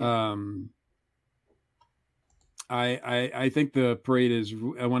 Yeah. I think the parade is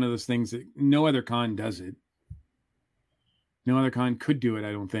one of those things that no other con does it. No other con could do it,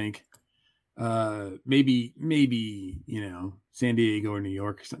 I don't think. Maybe San Diego or New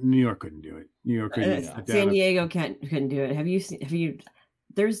York. New York couldn't do it. New York couldn't. San Diego couldn't do it. Have you?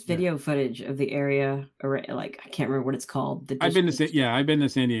 There's video footage of the area, like I can't remember what it's called. I've been to San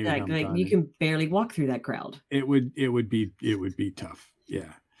Diego. Like you can barely walk through that crowd. It would be tough.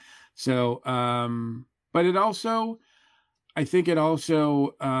 Yeah. So, but I think it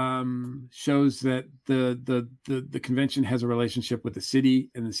also shows that the convention has a relationship with the city,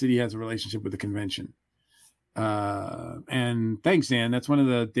 and the city has a relationship with the convention. And thanks, Dan. That's one of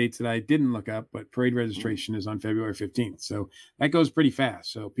the dates that I didn't look up, but parade registration is on February 15th. So that goes pretty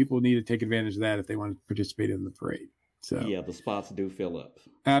fast. So people need to take advantage of that if they want to participate in the parade. So yeah, the spots do fill up.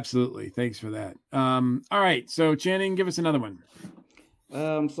 Absolutely. Thanks for that. All right. So Channing, give us another one.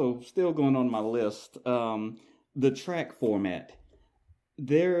 So still going on my list, the track format.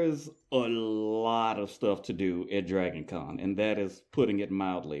 There's a lot of stuff to do at Dragon Con, and that is putting it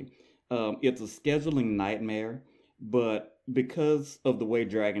mildly. It's a scheduling nightmare, but because of the way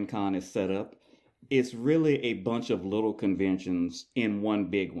Dragon Con is set up, it's really a bunch of little conventions in one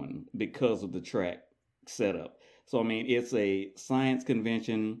big one because of the track setup. So, I mean, it's a science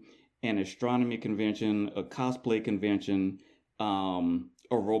convention, an astronomy convention, a cosplay convention, a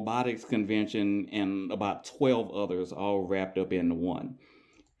robotics convention, and about 12 others all wrapped up into one.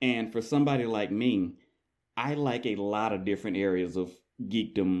 And for somebody like me, I like a lot of different areas of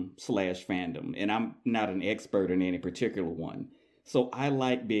geekdom/fandom, and I'm not an expert in any particular one. So I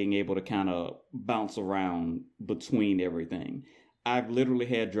like being able to kind of bounce around between everything. I've literally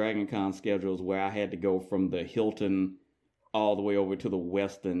had Dragon Con schedules where I had to go from the Hilton all the way over to the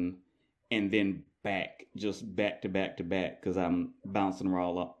Westin and then back to back because I'm bouncing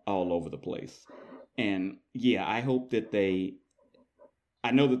around all over the place. And yeah, I hope that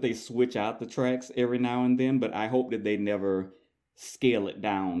I know that they switch out the tracks every now and then, but I hope that they never scale it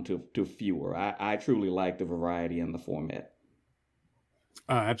down to fewer. I truly like the variety in the format.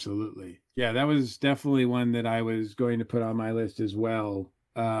 Absolutely. Yeah, that was definitely one that I was going to put on my list as well.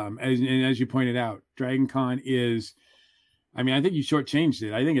 As you pointed out, Dragon Con is I mean, I think you shortchanged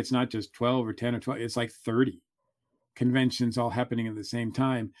it. I think it's not just 12 or 10 or 12. It's like 30 conventions all happening at the same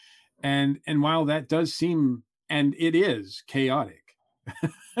time. And while that does seem, and it is chaotic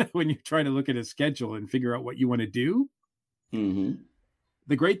when you try to look at a schedule and figure out what you want to do. Mm-hmm.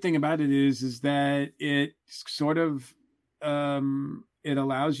 The great thing about it is that it sort of, it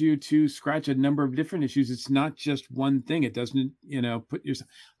allows you to scratch a number of different issues. It's not just one thing. It doesn't, put yourself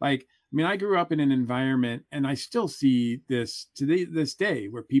like, I mean, I grew up in an environment, and I still see this to this day,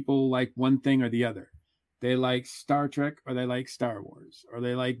 where people like one thing or the other. They like Star Trek, or they like Star Wars, or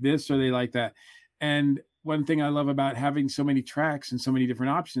they like this, or they like that. And one thing I love about having so many tracks and so many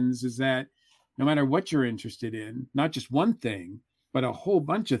different options is that no matter what you're interested in, not just one thing, but a whole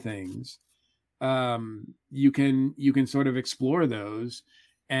bunch of things, you can sort of explore those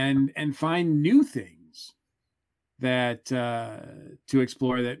and find new things that to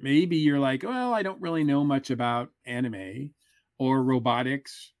explore, that maybe you're like, well, I don't really know much about anime or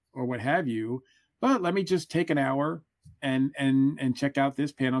robotics or what have you, but let me just take an hour and check out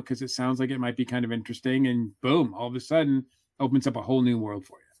this panel because it sounds like it might be kind of interesting, and boom, all of a sudden opens up a whole new world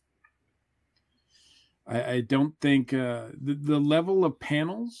for you. I don't think the level of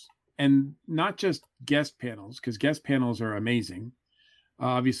panels, and not just guest panels, because guest panels are amazing.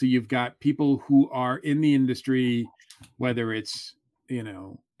 Obviously, you've got people who are in the industry, whether it's,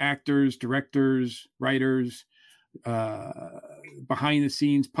 actors, directors, writers, behind the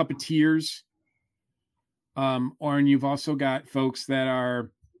scenes, puppeteers. And you've also got folks that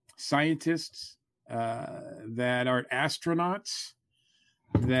are scientists, that are astronauts,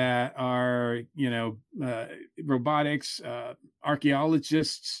 that are, robotics,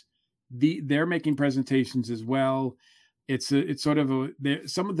 archaeologists. They're making presentations as well. It's sort of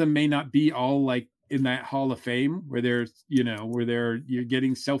some of them may not be all like in that Hall of Fame where you're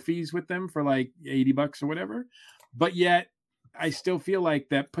getting selfies with them for like $80 or whatever, but yet I still feel like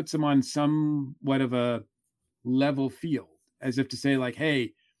that puts them on somewhat of a level field, as if to say like,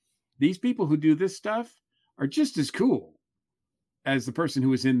 hey, these people who do this stuff are just as cool as the person who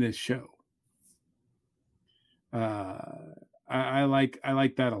was in this show. I like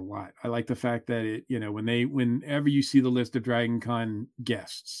that a lot. I like the fact that it, whenever you see the list of Dragon Con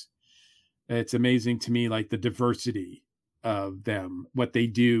guests, it's amazing to me, like the diversity of them, what they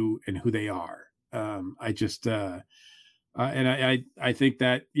do and who they are. I just, and I think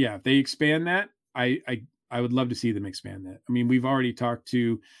that, yeah, if they expand that, I would love to see them expand that. I mean, we've already talked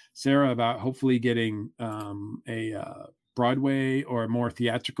to Sarah about hopefully getting a Broadway or a more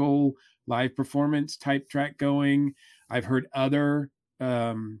theatrical live performance type track going. I've heard other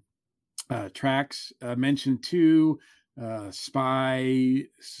tracks mentioned too, spy,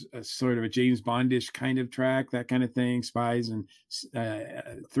 sort of a James Bondish kind of track, that kind of thing, spies and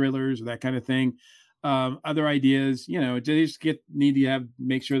thrillers or that kind of thing. Other ideas, they just need to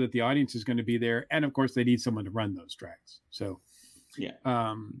make sure that the audience is going to be there, and of course they need someone to run those tracks. So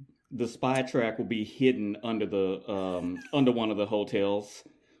yeah, the spy track will be hidden under the under one of the hotels.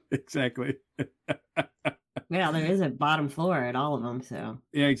 Exactly. Yeah, there is a bottom floor at all of them. So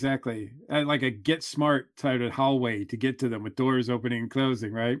yeah, exactly. Like a Get Smart type of hallway to get to them with doors opening and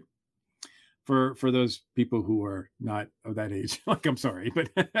closing, right? For those people who are not of that age, like, I'm sorry, but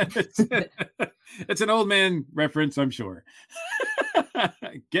it's an old man reference, I'm sure.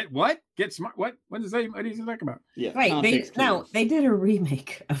 Get what? Get smart? What? What is that? What are you talking about? Yeah, right. They did a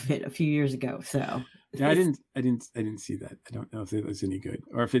remake of it a few years ago. So yeah, I didn't see that. I don't know if it was any good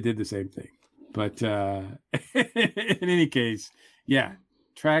or if it did the same thing. But in any case, yeah,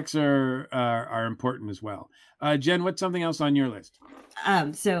 tracks are important as well. Jen, what's something else on your list?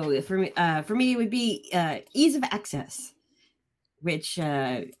 So for me, it would be ease of access, which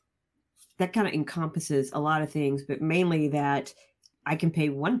that kind of encompasses a lot of things, but mainly that I can pay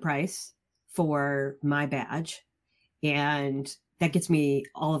one price for my badge, and that gets me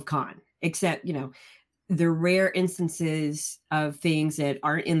all of con, except, the rare instances of things that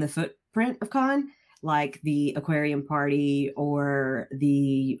aren't in the footprint of con, like the aquarium party or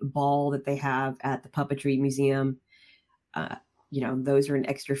the ball that they have at the puppetry museum. Those are an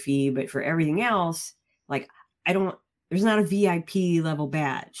extra fee, but for everything else, like there's not a VIP level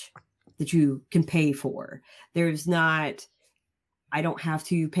badge that you can pay for. I don't have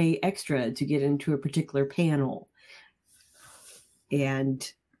to pay extra to get into a particular panel. And,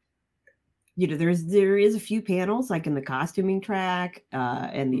 there is a few panels like in the costuming track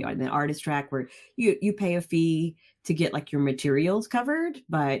and the artist track where you pay a fee to get like your materials covered,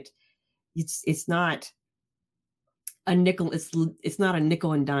 but it's not a nickel. It's not a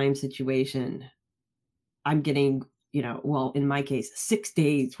nickel and dime situation. I'm getting, in my case, 6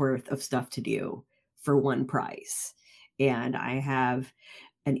 days worth of stuff to do for one price. and I have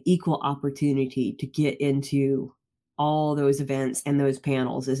an equal opportunity to get into all those events and those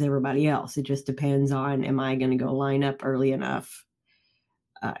panels as everybody else. It just depends on, am I going to go line up early enough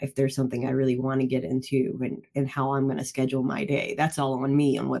if there's something I really want to get into, and how I'm going to schedule my day. That's all on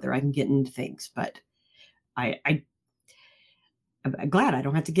me on whether I can get into things. But I'm glad I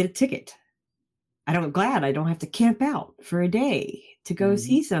don't have to get a ticket. Glad I don't have to camp out for a day to go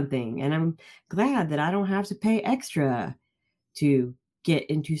see something. And I'm glad that I don't have to pay extra to get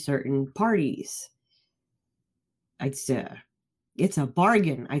into certain parties. It's a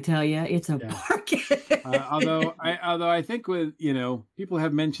bargain, I tell you. It's a bargain. Although I think with, people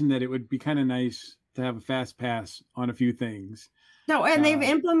have mentioned that it would be kind of nice to have a fast pass on a few things. No, and they've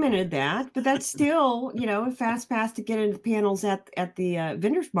implemented that, but that's still, a fast pass to get into panels at the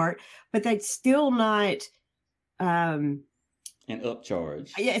Vendors Mart, but that's still not an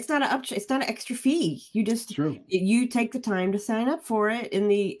upcharge. Yeah, it's not an extra fee. You just you take the time to sign up for it in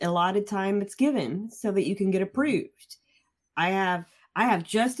the allotted time it's given so that you can get approved. I have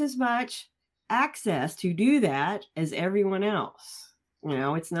just as much access to do that as everyone else.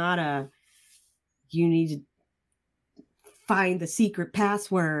 It's not you need to find the secret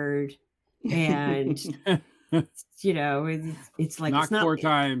password and it's like knock it's not 4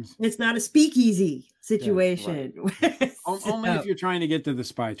 times. It's not a speakeasy situation. Only if you're trying to get to the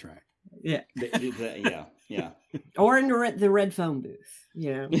spy track. Yeah. Yeah. Or in the red phone booth.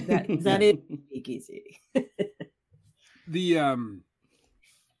 That is speakeasy. The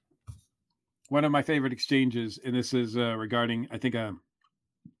one of my favorite exchanges, and this is regarding, I think, a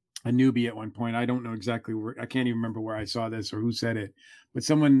newbie at one point. I don't know exactly where, I can't even remember where I saw this or who said it, but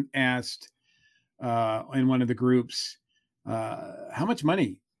someone asked in one of the groups, how much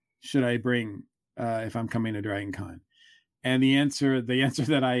money should I bring if I'm coming to Dragon Con? And the answer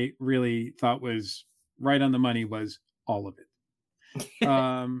that I really thought was right on the money was all of it.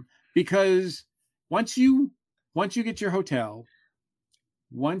 Because once you get your hotel,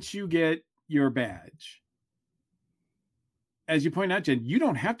 once you get your badge, as you point out, Jen, you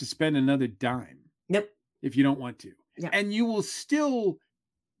don't have to spend another dime. Nope. If you don't want to. Yeah. And you will still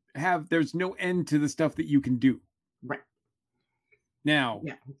there's no end to the stuff that you can do. Right. Now,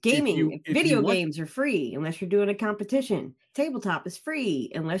 gaming, video games are free unless you're doing a competition. Tabletop is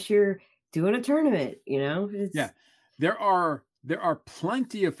free unless you're doing a tournament, There are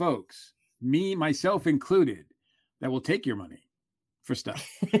plenty of folks, me, myself included, that will take your money for stuff.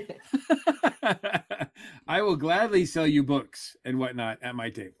 I will gladly sell you books and whatnot at my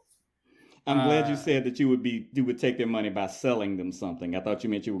table. I'm glad you said that you would take their money by selling them something. I thought you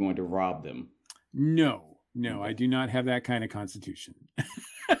meant you were going to rob them. No, I do not have that kind of constitution.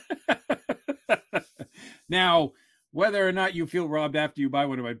 Now, whether or not you feel robbed after you buy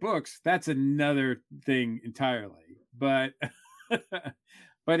one of my books, that's another thing entirely. But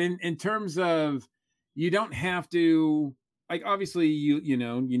in terms of, you don't have to, like, obviously you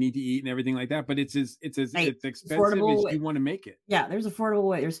need to eat and everything like that, but it's expensive as you want to make it. Yeah, there's affordable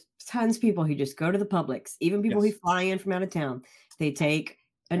way. There's tons of people who just go to the Publix, even people who fly in from out of town. They take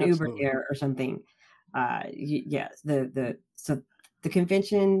an Uber there or something. So the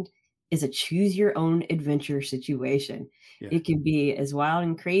convention is a choose your own adventure situation. Yeah. It can be as wild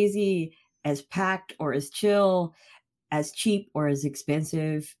and crazy, as packed or as chill, as cheap or as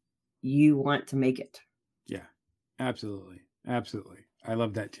expensive. You want to make it. Yeah, absolutely. I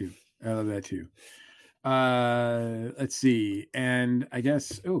love that too. Let's see. And I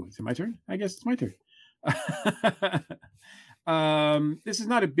guess, is it my turn? I guess it's my turn. This is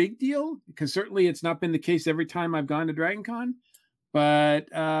not a big deal because certainly it's not been the case every time I've gone to Dragon Con, but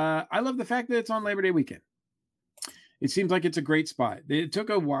I love the fact that it's on Labor Day weekend. It seems like it's a great spot. It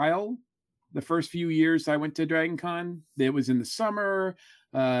took a while. The first few years I went to Dragon Con, it was in the summer.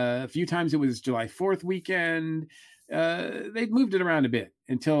 A few times it was July 4th weekend. They've moved it around a bit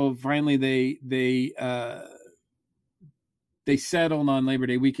until finally they settled on Labor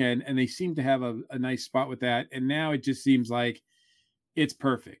Day weekend, and they seem to have a nice spot with that. And now it just seems like it's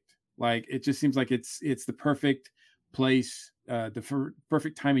perfect. Like, it just seems like it's the perfect place, the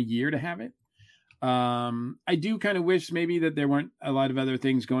perfect time of year to have it. I do kind of wish maybe that there weren't a lot of other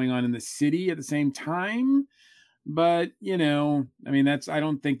things going on in the city at the same time. But, I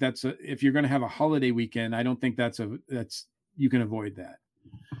don't think that's if you're going to have a holiday weekend, I don't think that's you can avoid that.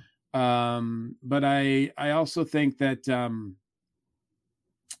 But I also think that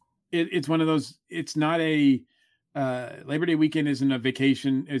it's one of those, it's not a Labor Day weekend isn't a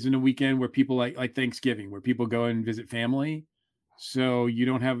vacation, isn't a weekend where people like Thanksgiving, where people go and visit family. So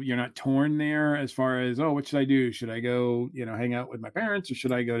you're not torn there as far as, oh, what should I do? Should I go, hang out with my parents, or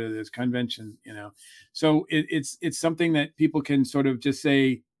should I go to this convention? So it's something that people can sort of just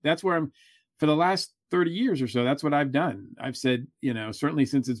say, that's where I'm for the last 30 years or so. That's what I've done. I've said, certainly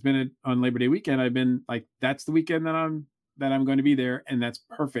since it's been on Labor Day weekend, I've been like, that's the weekend that I'm going to be there. And that's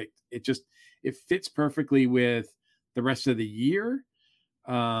perfect. It fits perfectly with the rest of the year.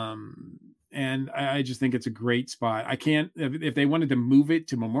 And I just think it's a great spot. I can't, if they wanted to move it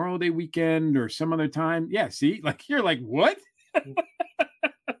to Memorial Day weekend or some other time. Yeah. See, like, you're like, what?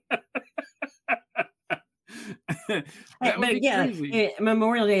 But yeah,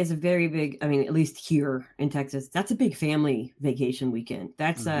 Memorial Day is a very big, at least here in Texas, that's a big family vacation weekend.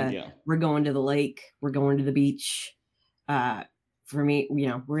 That's we're going to the lake, we're going to the beach. For me,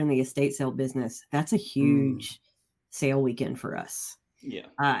 we're in the estate sale business. That's a huge sale weekend for us. Yeah.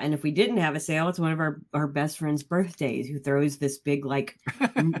 And if we didn't have a sale, it's one of our best friend's birthdays, who throws this big,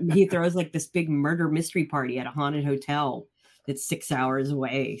 he throws like this big murder mystery party at a haunted hotel that's 6 hours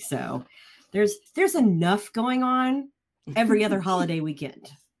away. So there's enough going on every other holiday weekend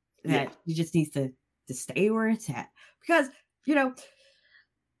that you just need to stay where it's at. Because,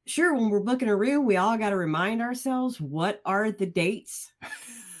 sure, when we're booking a room, we all got to remind ourselves, what are the dates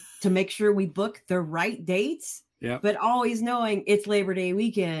to make sure we book the right dates. Yeah. But always knowing it's Labor Day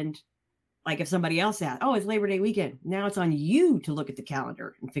weekend. Like if somebody else asks, oh, it's Labor Day weekend. Now it's on you to look at the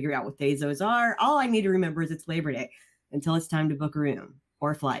calendar and figure out what days those are. All I need to remember is it's Labor Day until it's time to book a room or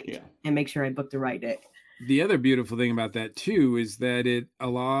a flight and make sure I book the right day. The other beautiful thing about that too is that it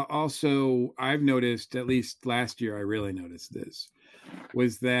also, I've noticed, at least last year, I really noticed this,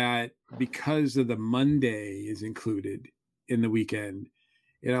 was that because of the Monday is included in the weekend,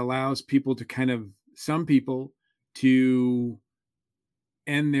 it allows people to some people to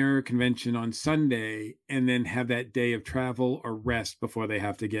end their convention on Sunday and then have that day of travel or rest before they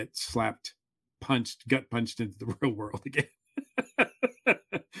have to get gut punched into the real world again.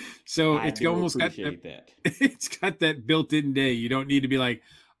 So it's almost got that. It's got that built-in day. You don't need to be like,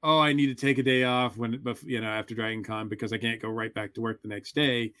 oh, I need to take a day off after Dragon Con because I can't go right back to work the next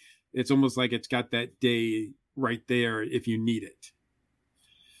day. It's almost like it's got that day right there if you need it.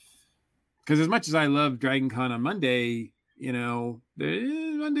 Because as much as I love Dragon Con on Monday,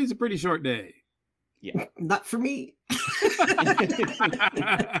 Monday's a pretty short day. Yeah. Not for me.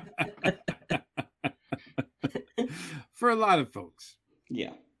 For a lot of folks.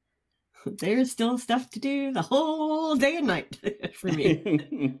 Yeah. There's still stuff to do the whole day and night for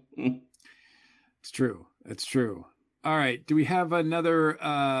me. It's true. It's true. All right. Do we have another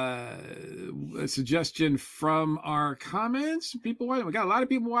suggestion from our comments? People, we got a lot of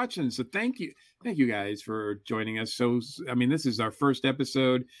people watching. So thank you. Thank you guys for joining us. So, this is our first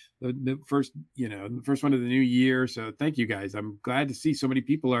episode, the first one of the new year. So thank you guys. I'm glad to see so many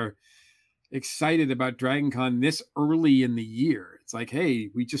people are excited about Dragon Con this early in the year. It's like, hey,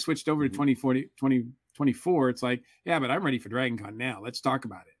 we just switched over to 2024. It's like, yeah, but I'm ready for Dragon Con now. Let's talk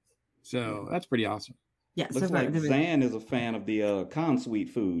about it. So that's pretty awesome. Yeah, looks like Zan is a fan of the Con Suite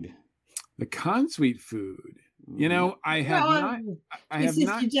food. The Con Suite food. I have not.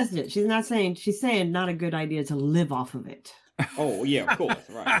 Suggested it. She's saying not a good idea to live off of it. Oh yeah, of course,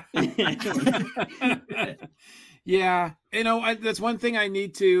 right. Yeah, that's one thing I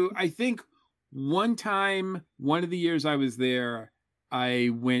need to. I think one time, one of the years I was there, I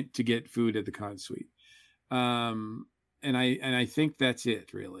went to get food at the Con Suite, and I think that's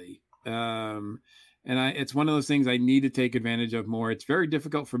it really. It's one of those things I need to take advantage of more. It's very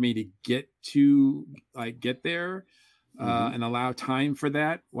difficult for me to get there and allow time for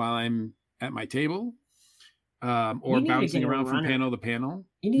that while I'm at my table or bouncing around from panel to panel.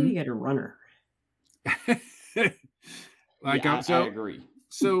 You need to get a runner. I agree.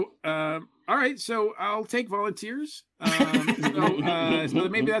 So, all right. So I'll take volunteers. So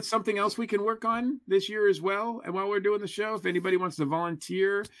maybe that's something else we can work on this year as well. And while we're doing the show, if anybody wants to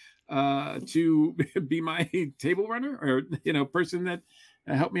volunteer to be my table runner or, person that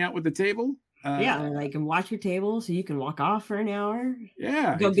help me out with the table. I can watch your table so you can walk off for an hour.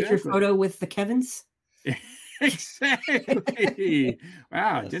 Yeah. Go get your photo with the Kevins. Exactly.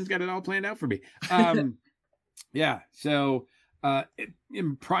 Wow. Jen's got it all planned out for me. Yeah. So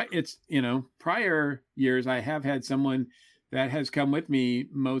prior years, I have had someone that has come with me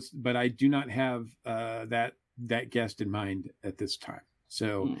but I do not have that guest in mind at this time.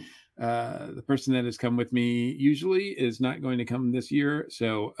 So the person that has come with me usually is not going to come this year.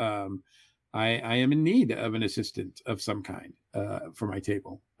 So I am in need of an assistant of some kind for my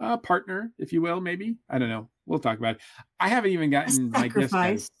table, a partner, if you will, maybe. I don't know. We'll talk about it. I haven't even gotten my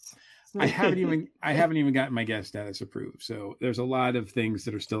guest. I haven't even gotten my guest status approved. So there's a lot of things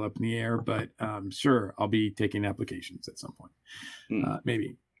that are still up in the air, but sure, I'll be taking applications at some point,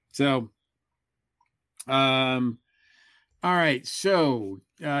 maybe. So, all right. So,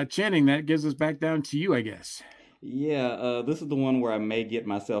 Channing, that gives us back down to you, I guess. Yeah, this is the one where I may get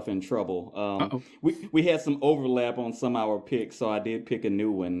myself in trouble. We had some overlap on some of our picks, so I did pick a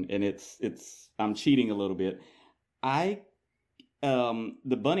new one, and I'm cheating a little bit.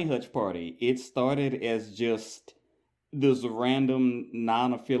 The Bunny Hutch Party, it started as just this random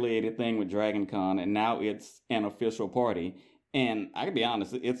non-affiliated thing with Dragon Con, and now it's an official party. And I can be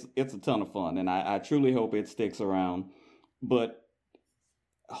honest, it's a ton of fun, and I truly hope it sticks around. But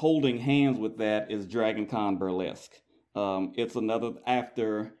holding hands with that is Dragon Con Burlesque. It's another,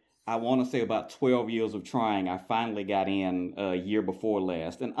 after I want to say about 12 years of trying, I finally got in a year before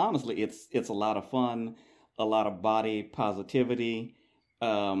last. And honestly, it's a lot of fun, a lot of body positivity.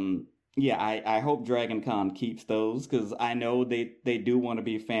 I hope Dragon Con keeps those, because I know they do want to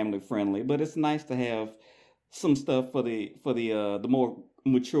be family friendly, but it's nice to have some stuff for the more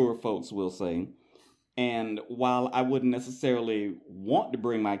mature folks, we'll say. And while I wouldn't necessarily want to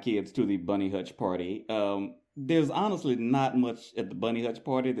bring my kids to the Bunny Hutch Party, there's honestly not much at the Bunny Hutch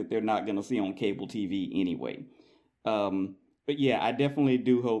Party that they're not going to see on cable TV anyway. But yeah, I definitely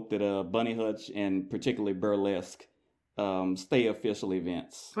do hope that Bunny Hutch and particularly Burlesque stay official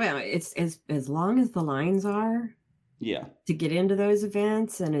events. Well, it's as long as the lines are. Yeah. To get into those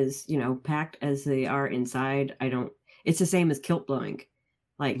events, and as packed as they are inside, it's the same as kilt blowing.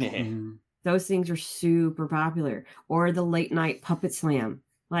 Like those things are super popular. Or the late night puppet slam.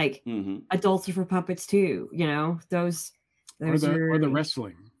 Like adults are for puppets too, those or the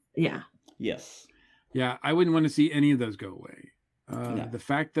wrestling. Yeah. Yes. Yeah, I wouldn't want to see any of those go away. No. The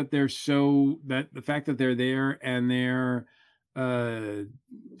fact that they're there and they're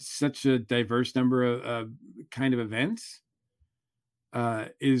such a diverse number of kind of events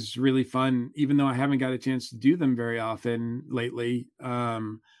is really fun. Even though I haven't got a chance to do them very often lately,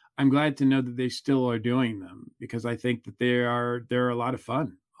 I'm glad to know that they still are doing them, because I think that they're a lot of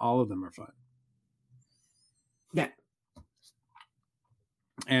fun. All of them are fun. Yeah.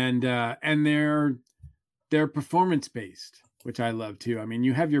 And they're performance based, which I love too. I mean,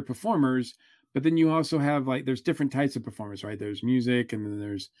 you have your performers, but then you also have there's different types of performers, right? There's music, and then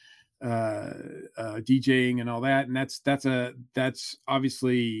there's DJing and all that. And that's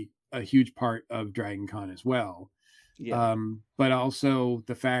obviously a huge part of Dragon Con as well. Yeah. But also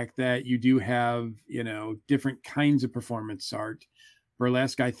the fact that you do have, different kinds of performance art.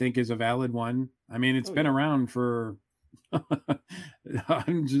 Burlesque, I think, is a valid one. I mean, it's been around for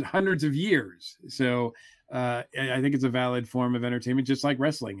hundreds of years. So I think it's a valid form of entertainment, just like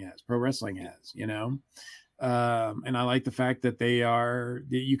wrestling has, pro wrestling has, and I like the fact that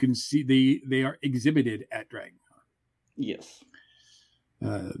you can see they are exhibited at Dragon Con. Yes.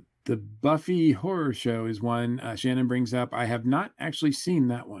 The Buffy horror show is one Shannon brings up. I have not actually seen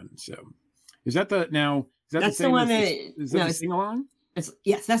that one. So is that the one the sing along?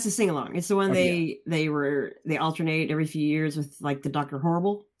 Yes, that's the sing along. It's the one they alternate every few years with the Dr.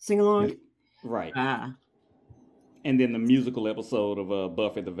 Horrible sing along. Right. And then the musical episode of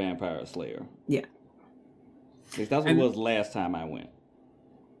Buffy the Vampire Slayer. Yeah. That's what it was last time I went.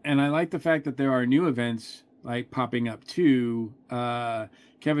 And I like the fact that there are new events popping up too.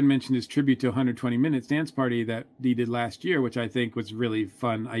 Kevin mentioned his tribute to 120 Minutes dance party that he did last year, which I think was a really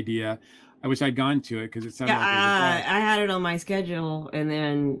fun idea. I wish I'd gone to it because it sounded like I had it on my schedule, and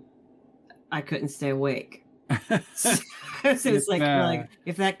then I couldn't stay awake. So it's like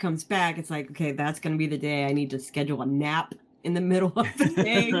if that comes back, it's like, okay, that's going to be the day I need to schedule a nap in the middle of the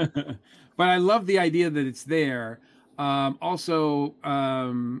day. But I love the idea that it's there. Also,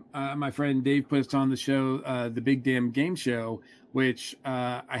 my friend Dave put us on the show, the Big Damn Game Show, which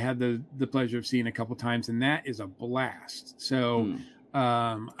I had the pleasure of seeing a couple times, and that is a blast. So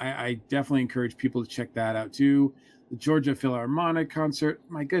I definitely encourage people to check that out too. The Georgia Philharmonic concert,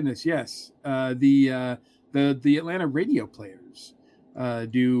 my goodness, yes. The Atlanta Radio Players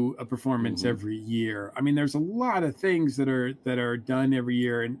do a performance every year. I mean, there's a lot of things that are done every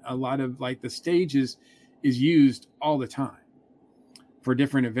year, and a lot of the stages is used all the time for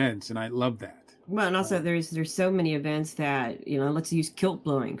different events, and I love that. Well, and also there's so many events that let's use kilt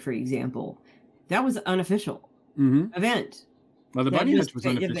blowing for example. That was an unofficial event. Well, the Bunny Hutch was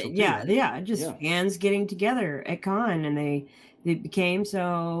unofficial too. Yeah, fans getting together at con, and they became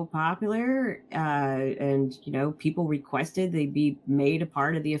so popular, and people requested they be made a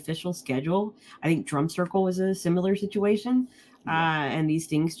part of the official schedule. I think Drum Circle was a similar situation, and these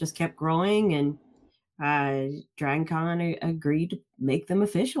things just kept growing, and Dragon Con agreed to make them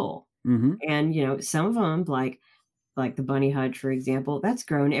official. Mm-hmm. And, you know, some of them, like the Bunny Hutch, for example, that's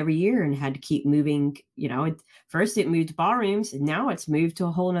grown every year and had to keep moving. You know, first it moved to ballrooms, and now it's moved to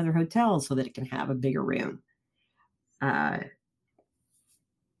a whole nother hotel so that it can have a bigger room. And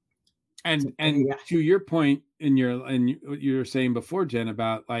to your point what you were saying before, Jen,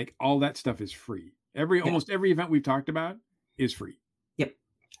 about like all that stuff is free. Almost every event we've talked about is free. Yep.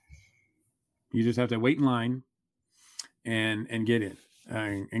 You just have to wait in line and get in.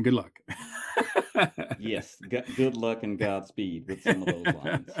 And good luck. Yes, good luck and Godspeed with some of those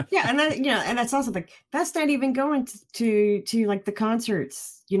lines. Yeah, and that, you know, and that's also that's not even going to like the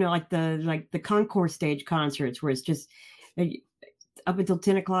concerts, you know, like the concourse stage concerts where it's just up until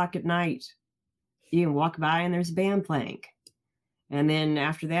 10 o'clock at night. You can walk by and there's a band playing, and then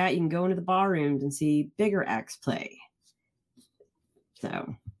after that you can go into the ballrooms and see bigger acts play.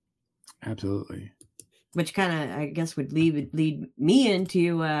 So, absolutely. Which kind of, I guess, would lead me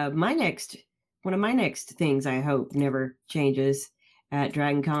into one of my next things I hope never changes at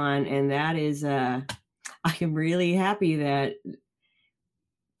Dragon Con, and that is I am really happy that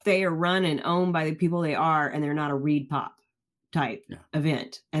they are run and owned by the people they are, and they're not a Reed Pop type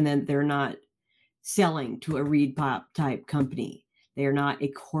event, and then they're not selling to a Reed Pop type company. They are not a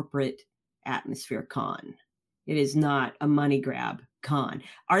corporate atmosphere con. It is not a money grab con.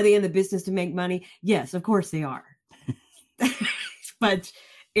 Are they in the business to make money? Yes, of course they are. But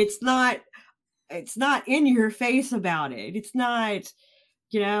it's not in your face about it. It's not,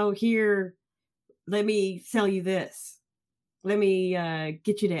 you know, here, let me sell you this. Let me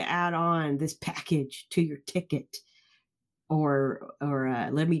get you to add on this package to your ticket. Or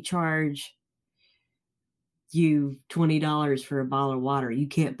let me charge you $20 for a bottle of water. You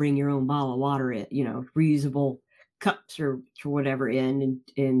can't bring your own bottle of water in, you know, reusable cups or whatever in,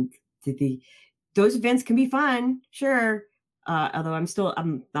 and those events can be fun, sure. Although I'm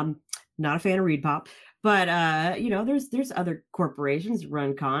not a fan of Reed Pop, but you know, there's other corporations that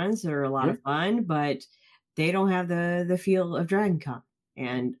run cons that are a lot of fun, but they don't have the feel of Dragon Con,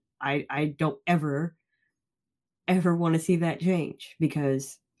 and I don't ever want to see that change,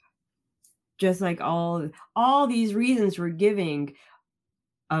 because just like all these reasons we're giving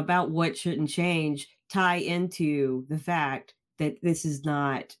about what shouldn't change tie into the fact that this is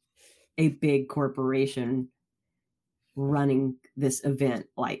not a big corporation running this event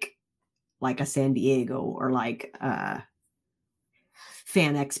like a San Diego or like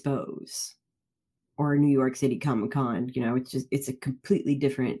Fan Expos or New York City Comic Con. You know, it's a completely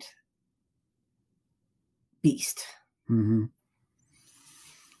different beast. Mm-hmm.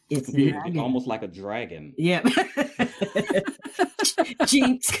 It's almost like a dragon. Yeah.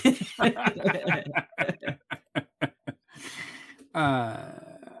 Jinx.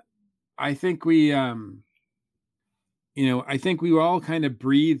 I think we I think we all kind of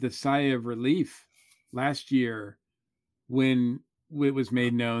breathed a sigh of relief last year when it was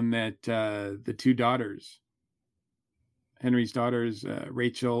made known that the two daughters, Henry's daughters,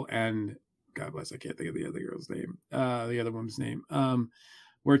 Rachel and, God bless, I can't think of the other girl's name, the other woman's name,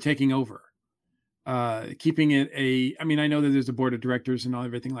 were taking over, keeping it I mean, I know that there's a board of directors and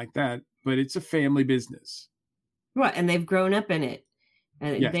everything like that, but it's a family business. Right, and they've grown up in it,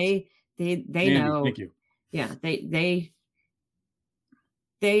 and yes. they Andy, know. Thank you. Yeah, they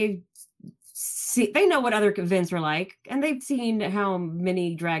know what other events are like, and they've seen how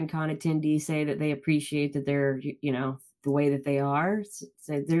many Dragon Con attendees say that they appreciate that they're, you know, the way that they are.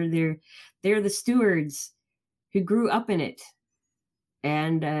 So they're the stewards who grew up in it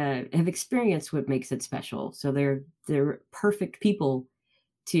and have experienced what makes it special. So they're perfect people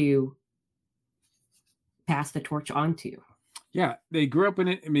to pass the torch on to. Yeah, they grew up in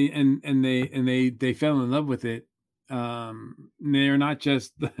it. I mean, and they fell in love with it. They're not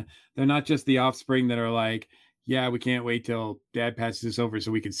just the offspring that are like, yeah, we can't wait till Dad passes this over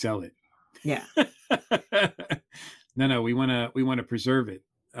so we can sell it. Yeah. No, we want to preserve it.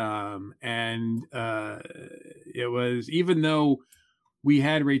 It was, even though we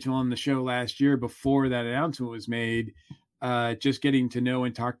had Rachel on the show last year before that announcement was made, just getting to know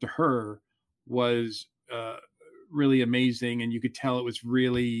and talk to her was really amazing, and you could tell it was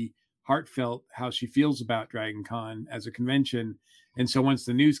really heartfelt how she feels about Dragon Con as a convention. And so once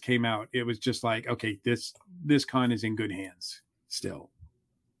the news came out, it was just like, okay, this con is in good hands still.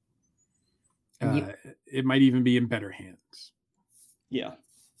 It might even be in better hands. Yeah.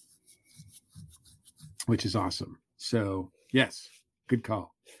 Which is awesome. So yes, good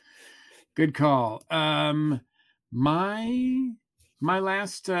call. Good call. My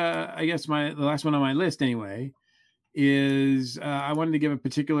last, I guess the last one on my list anyway, is I wanted to give a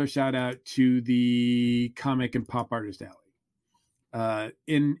particular shout out to the Comic and Pop Artist Alley.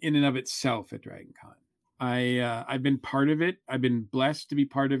 in and of itself at Dragon Con. I've been part of it. I've been blessed to be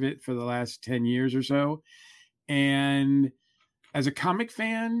part of it for the last 10 years or so. And as a comic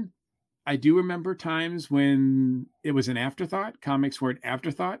fan, I do remember times when it was an afterthought. Comics were an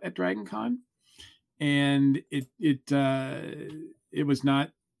afterthought at Dragon Con. And it was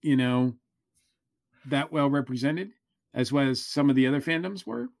not, that well represented as well as some of the other fandoms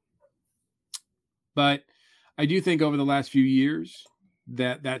were. But I do think over the last few years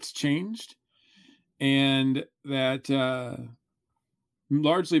that's changed. And that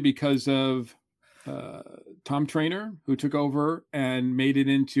largely because of Tom Trainer, who took over and made it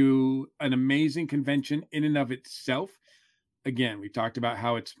into an amazing convention in and of itself. Again, we talked about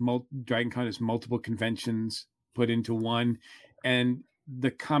how it's Dragon Con is multiple conventions put into one. And the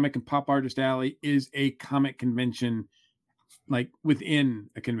Comic and Pop Artist Alley is a comic convention, like within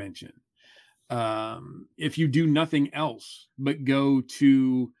a convention. If you do nothing else but go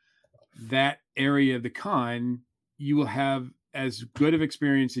to that area of the con, you will have as good of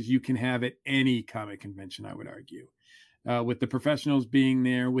experience as you can have at any comic convention, I would argue, with the professionals being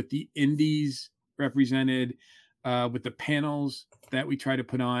there, with the indies represented, with the panels that we try to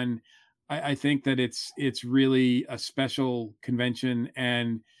put on. I think that it's really a special convention.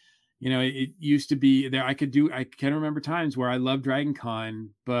 And, it used to be there. I can remember times where I loved Dragon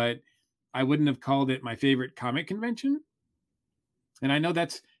Con, but I wouldn't have called it my favorite comic convention. And I know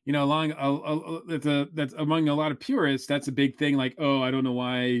that's, that's among a lot of purists, that's a big thing. Like, oh, I don't know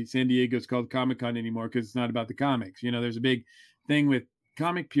why San Diego's called Comic-Con anymore because it's not about the comics. There's a big thing with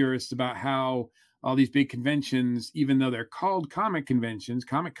comic purists about how all these big conventions, even though they're called comic conventions,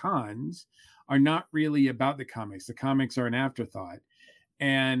 comic cons, are not really about the comics. The comics are an afterthought.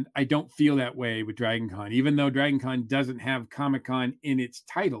 And I don't feel that way with Dragon Con. Even though Dragon Con doesn't have Comic-Con in its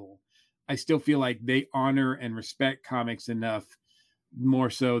title, I still feel like they honor and respect comics enough, more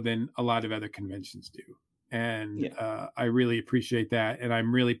so than a lot of other conventions do. And I really appreciate that. And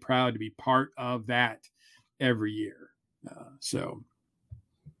I'm really proud to be part of that every year.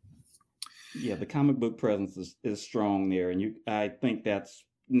 Yeah, the comic book presence is strong there. And I think that's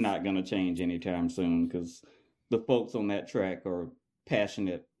not going to change anytime soon because the folks on that track are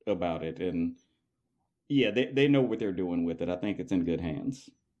passionate about it. And they know what they're doing with it. I think it's in good hands.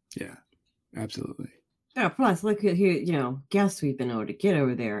 Yeah, absolutely. Yeah, plus look at here, guests we've been able to get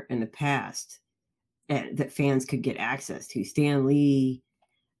over there in the past that fans could get access to. Stan Lee,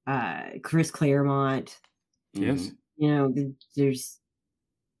 Chris Claremont. Yes. There's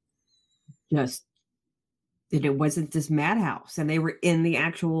just that it wasn't this madhouse and they were in the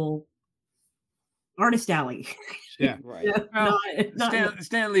actual artist alley. Yeah. Right.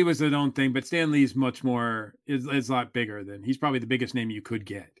 Stan Lee was his own thing, but Stan Lee's much more, is a lot bigger he's probably the biggest name you could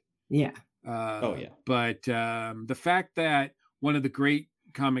get. Yeah. But the fact that one of the great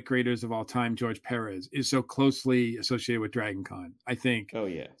comic creators of all time, George Perez, is so closely associated with Dragon Con, I think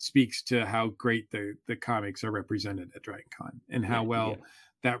speaks to how great the comics are represented at Dragon Con and how well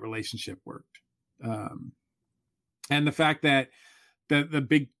that relationship worked. And the fact that the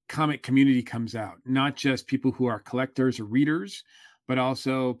big comic community comes out, not just people who are collectors or readers, but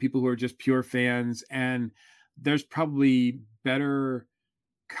also people who are just pure fans. And there's probably better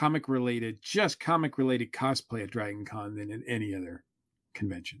comic related cosplay at Dragon Con than in any other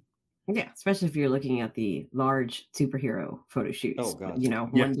convention. Yeah, especially if you're looking at the large superhero photo shoots. Oh God.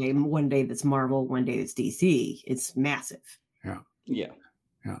 One day that's Marvel, one day that's DC. It's massive. Yeah.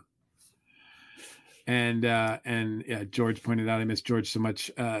 And George pointed out I miss George so much.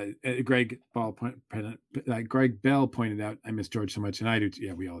 Greg Bell pointed out I miss George so much, and I do.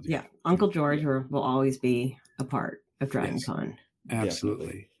 Yeah, we all do. Yeah, Uncle George will always be a part of Dragon Con.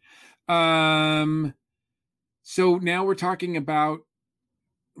 Absolutely. So now we're talking about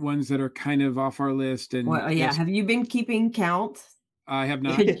ones that are kind of off our list. And have you been keeping count? I have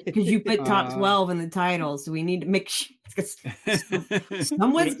not, because you put top 12 in the title, so we need to make sure. We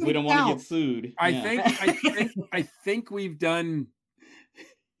don't want to get sued. I think we've done.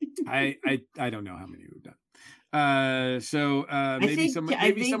 I don't know how many we've done. Maybe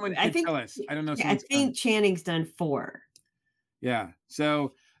someone could tell us. I don't know. I think Channing's done 4. Yeah.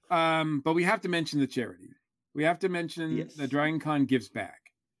 So, but we have to mention the charity. We have to mention the Dragon Con Gives Back.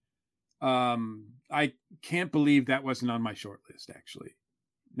 I can't believe that wasn't on my short list, actually.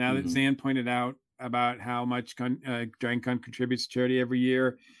 Now that Zan pointed out about how much Dragon Con contributes to charity every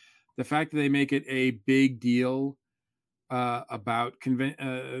year, the fact that they make it a big deal about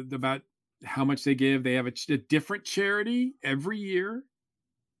how much they give. They have a different charity every year,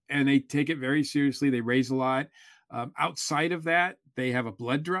 and they take it very seriously. They raise a lot. Outside of that, they have a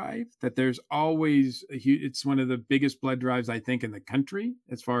blood drive that there's always it's one of the biggest blood drives, I think, in the country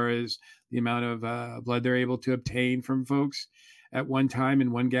as far as the amount of blood they're able to obtain from folks at one time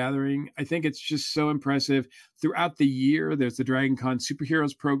in one gathering. I think it's just so impressive. Throughout the year, there's the DragonCon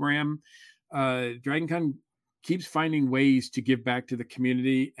Superheroes program. DragonCon keeps finding ways to give back to the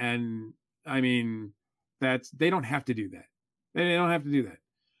community. And I mean, they don't have to do that. They don't have to do that.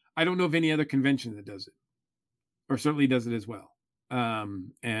 I don't know of any other convention that does it, or certainly does it as well. I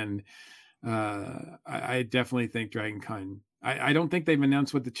definitely think DragonCon, I don't think they've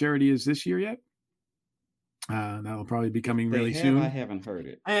announced what the charity is this year yet. That'll probably be coming really soon. I haven't heard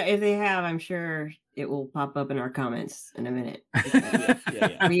it. If they have, I'm sure it will pop up in our comments in a minute.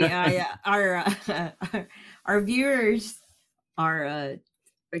 Our viewers are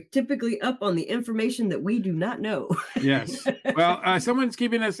typically up on the information that we do not know. Yes. Well, someone's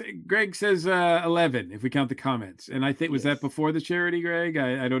keeping us. Greg says 11 if we count the comments, and I think was that before the charity, Greg?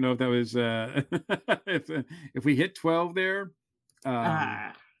 I don't know if that was if we hit 12 there.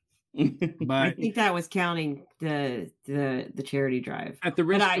 But I think that was counting the charity drive. At the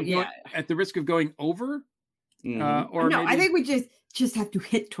risk at the risk of going over, or no, maybe... I think we just have to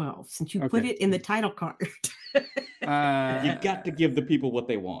hit 12 since you put it in the title card. You've got to give the people what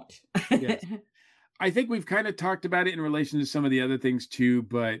they want. Yes. I think we've kind of talked about it in relation to some of the other things too,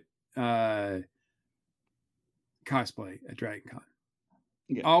 but cosplay at DragonCon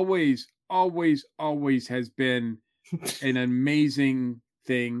always has been an amazing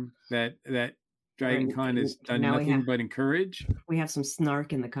thing that DragonCon has done nothing but encourage. We have some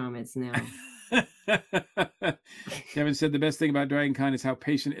snark in the comments now. Kevin said the best thing about DragonCon is how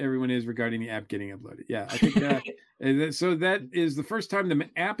patient everyone is regarding the app getting uploaded. Yeah, I think so. That is the first time the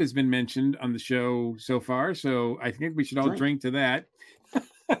app has been mentioned on the show so far. So I think we should all drink to that.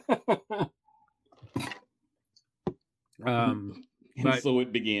 But so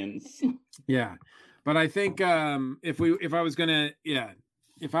it begins. Yeah, but I think if I wasn't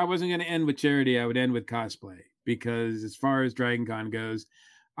going to end with charity, I would end with cosplay, because as far as DragonCon goes,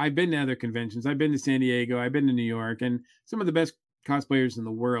 I've been to other conventions. I've been to San Diego. I've been to New York, and some of the best cosplayers in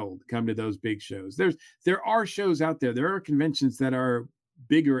the world come to those big shows. There are shows out there. There are conventions that are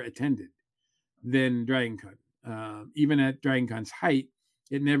bigger attended than DragonCon. Even at DragonCon's height,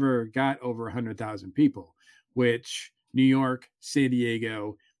 it never got over 100,000 people, which New York, San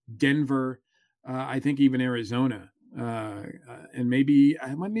Diego, Denver, I think even Arizona, and maybe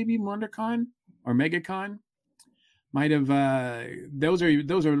WonderCon or MegaCon might have. Those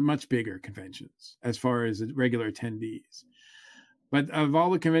are much bigger conventions as far as regular attendees. But of all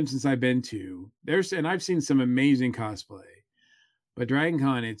the conventions I've been to, and I've seen some amazing cosplay, but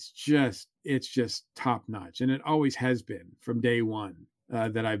DragonCon, it's just top notch, and it always has been from day one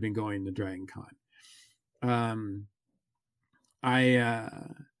that I've been going to DragonCon.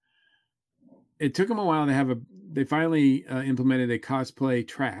 It took them a while to they finally implemented a cosplay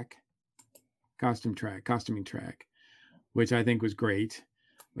track, costuming track, which I think was great.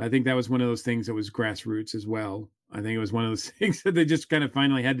 I think that was one of those things that was grassroots as well. I think it was one of those things that they just kind of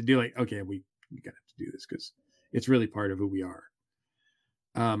finally had to do, like, okay, we got to do this because it's really part of who we are.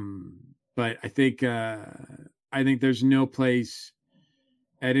 But I think there's no place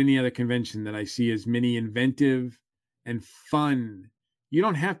at any other convention that I see as many inventive and fun. You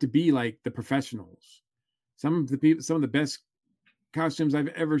don't have to be like the professionals. Some of the best costumes I've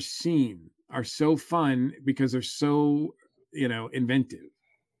ever seen are so fun because they're so, inventive.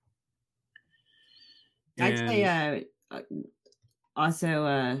 I'd say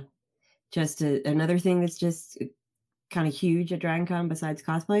also just another thing that's just kind of huge at DragonCon besides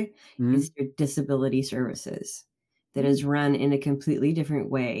cosplay is your disability services that is run in a completely different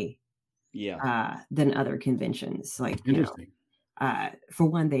way than other conventions. Like, interesting. For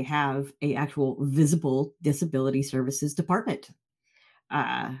one, they have a actual visible disability services department.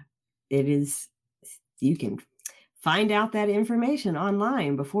 You can find out that information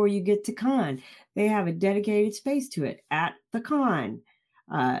online before you get to con. They have a dedicated space to it at the con.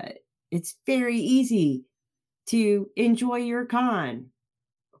 It's very easy to enjoy your con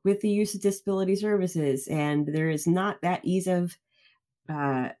with the use of disability services, and there is not that ease of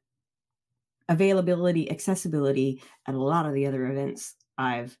availability, accessibility at a lot of the other events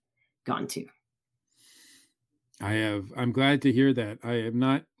I've gone to. I'm glad to hear that. I have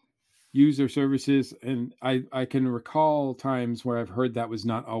not used their services, and I can recall times where I've heard that was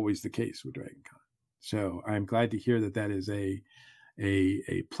not always the case with DragonCon. So I'm glad to hear that is a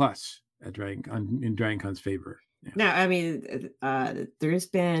plus at DragonCon, in DragonCon's favor. Yeah. No, I mean, there's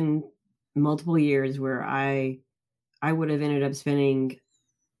been multiple years where I would have ended up spending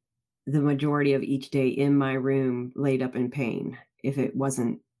the majority of each day in my room laid up in pain if it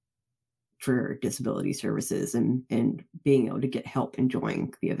wasn't for disability services and being able to get help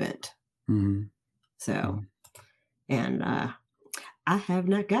enjoying the event. Mm-hmm. So, and I have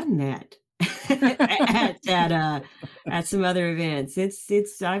not gotten that at some other events.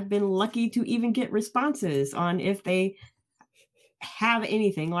 I've been lucky to even get responses on if they have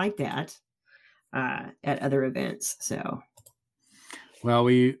anything like that at other events. So, well,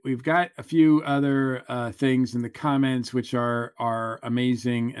 we've got a few other things in the comments which are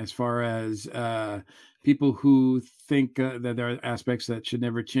amazing as far as people who think that there are aspects that should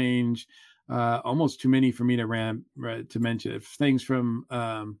never change. Almost too many for me to mention. Things from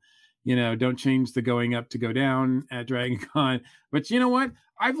don't change the going up to go down at Dragon Con. But you know what?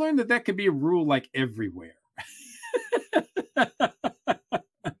 I've learned that could be a rule like everywhere.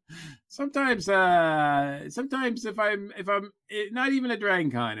 Sometimes if I'm not even at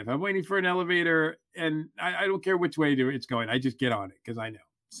Dragon Con, if I'm waiting for an elevator and I don't care which way it's going, I just get on it because I know.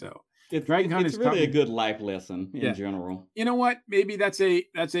 So Dragon Con it's really a good life lesson in general. You know what? Maybe that's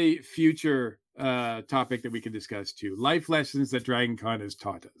a future topic that we can discuss too. Life lessons that Dragon Con has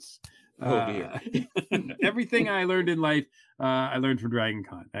taught us. Oh dear. Everything I learned in life, I learned from Dragon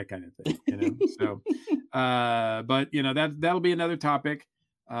Con, that kind of thing. So, but that'll be another topic.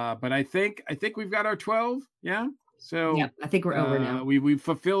 But I think we've got our 12. Yeah. So yeah, I think we're over now. We've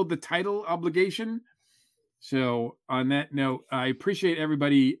fulfilled the title obligation. So on that note, I appreciate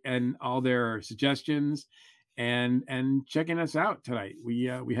everybody and all their suggestions and checking us out tonight. We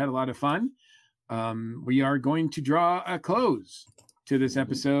had a lot of fun. We are going to draw a close to this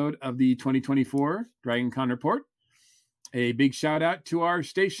episode of the 2024 Dragon Con Report. A big shout out to our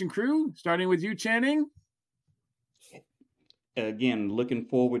station crew, starting with you, Channing. Again, looking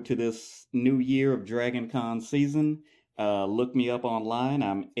forward to this new year of Dragon Con season. Look me up online.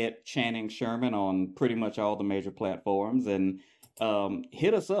 I'm at Channing Sherman on pretty much all the major platforms. And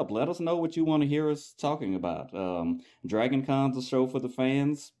hit us up. Let us know what you want to hear us talking about. Dragon Con's a show for the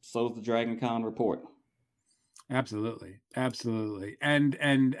fans. So's the Dragon Con Report. Absolutely.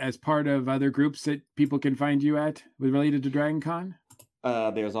 And as part of other groups that people can find you at related to Dragon Con?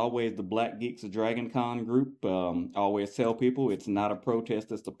 There's always the Black Geeks of Dragon Con group. Always tell people it's not a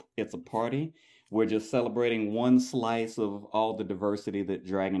protest, it's a party. We're just celebrating one slice of all the diversity that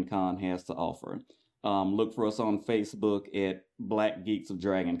Dragon Con has to offer. Look for us on Facebook at Black Geeks of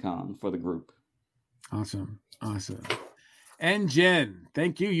Dragon Con for the group. Awesome. And Jen,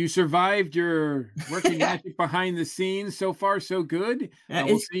 thank you. You survived your working magic behind the scenes. So far, so good.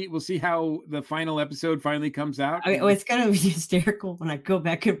 We'll see how the final episode finally comes out. It's going to be hysterical when I go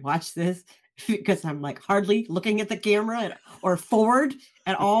back and watch this because I'm like hardly looking at the camera or forward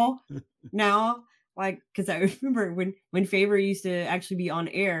at all now. Like, because I remember when Favor used to actually be on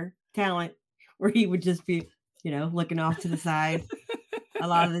air talent, where he would just be, looking off to the side a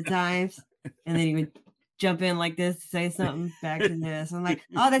lot of the times, and then he would jump in like this to say something back to this. I'm like,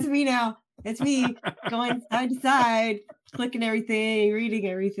 oh, that's me now. It's me going side to side, clicking everything, reading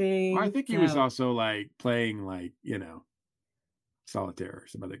everything. Well, I think he was also like playing solitaire or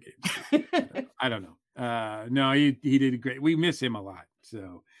some other games. I don't know. No, he did great. We miss him a lot.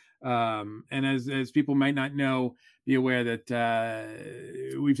 So, and as people might not know, be aware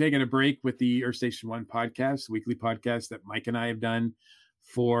that we've taken a break with the Earth Station One podcast, weekly podcast that Mike and I have done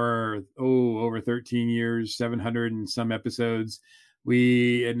for over 13 years, 700 and some episodes.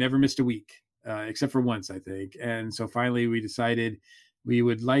 We had never missed a week, except for once, I think. And so finally we decided we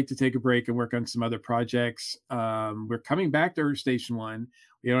would like to take a break and work on some other projects. We're coming back to Earth Station One.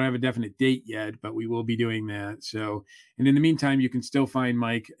 We don't have a definite date yet, but we will be doing that. So, and in the meantime, you can still find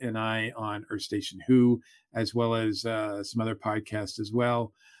Mike and I on Earth Station Who, as well as some other podcasts as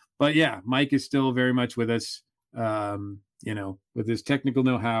well. But yeah, Mike is still very much with us. With his technical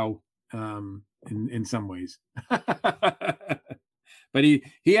know-how in some ways. But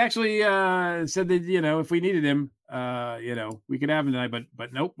he actually said that, if we needed him, we could have him tonight,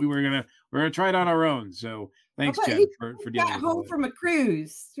 but nope, we're gonna try it on our own. So thanks, Jen, for dealing with it. Home from a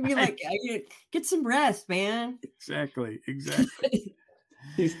cruise to be like, get some rest, man. Exactly.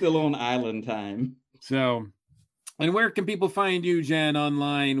 He's still on island time. So, and where can people find you, Jen,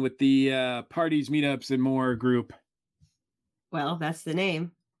 online with the parties, meetups, and more group? Well, that's the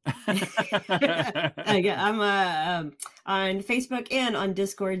name. I'm on Facebook and on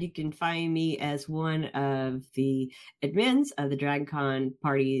Discord. You can find me as one of the admins of the Dragon Con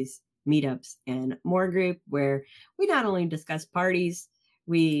parties, meetups, and more group, where we not only discuss parties,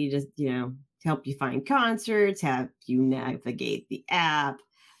 we just help you find concerts, have you navigate the app,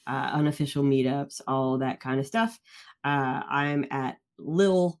 unofficial meetups, all that kind of stuff. I'm at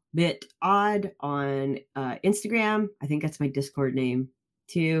Lil BitOdd on Instagram. I think that's my Discord name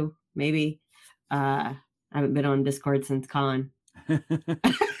too, maybe. I haven't been on Discord since con.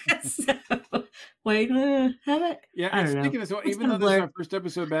 So, wait, have it? Yeah, I don't know. speaking of, so even though this is our first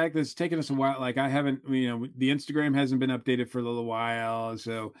episode back, this has taken us a while. Like I haven't, the Instagram hasn't been updated for a little while,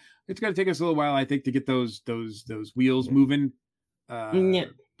 so it's going to take us a little while, I think, to get those wheels moving. Yeah.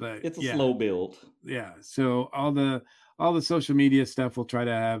 But it's a slow build. Yeah, so all the social media stuff we'll try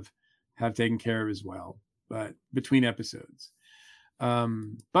to have taken care of as well, but between episodes.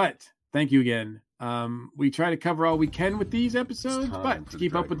 But thank you again. We try to cover all we can with these episodes, but to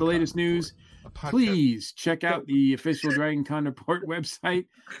keep up with the latest news, please check out the official Dragon Con Report website,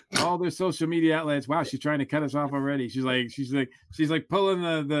 all their social media outlets. Wow, she's trying to cut us off already. She's like pulling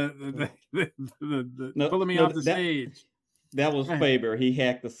pulling me off the stage. That was Faber. He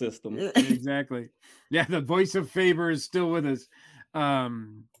hacked the system. Exactly. Yeah, the voice of Faber is still with us.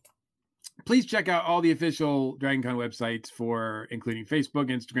 Please check out all the official Dragon Con websites for including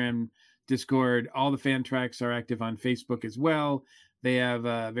Facebook, Instagram, Discord. All the fan tracks are active on Facebook as well. They have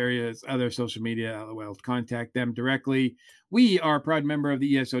various other social media. Well, contact them directly. We are a proud member of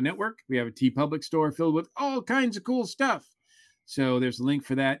the ESO Network. We have a TeePublic store filled with all kinds of cool stuff. So there's a link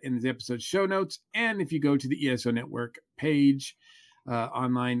for that in the episode show notes. And if you go to the ESO Network page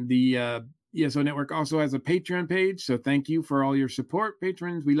online, the ESO Network also has a Patreon page. So thank you for all your support,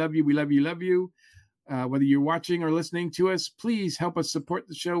 patrons. We love you. We love you. Love you. Whether you're watching or listening to us, please help us support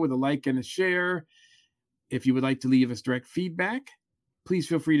the show with a like and a share. If you would like to leave us direct feedback, please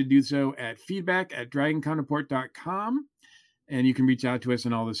feel free to do so at feedback@dragonconreport.com. And you can reach out to us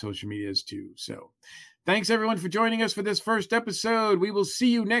on all the social medias too. So thanks everyone for joining us for this first episode. We will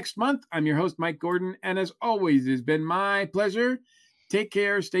see you next month. I'm your host, Mike Gordon. And as always, it's been my pleasure. Take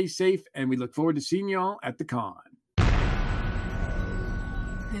care, stay safe, and we look forward to seeing you all at the con.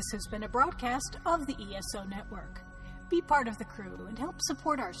 This has been a broadcast of the ESO Network. Be part of the crew and help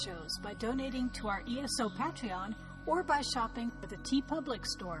support our shows by donating to our ESO Patreon or by shopping at the TeePublic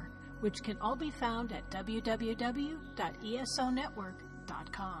store, which can all be found at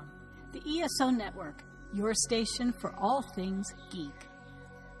www.esonetwork.com. The ESO Network, your station for all things geek.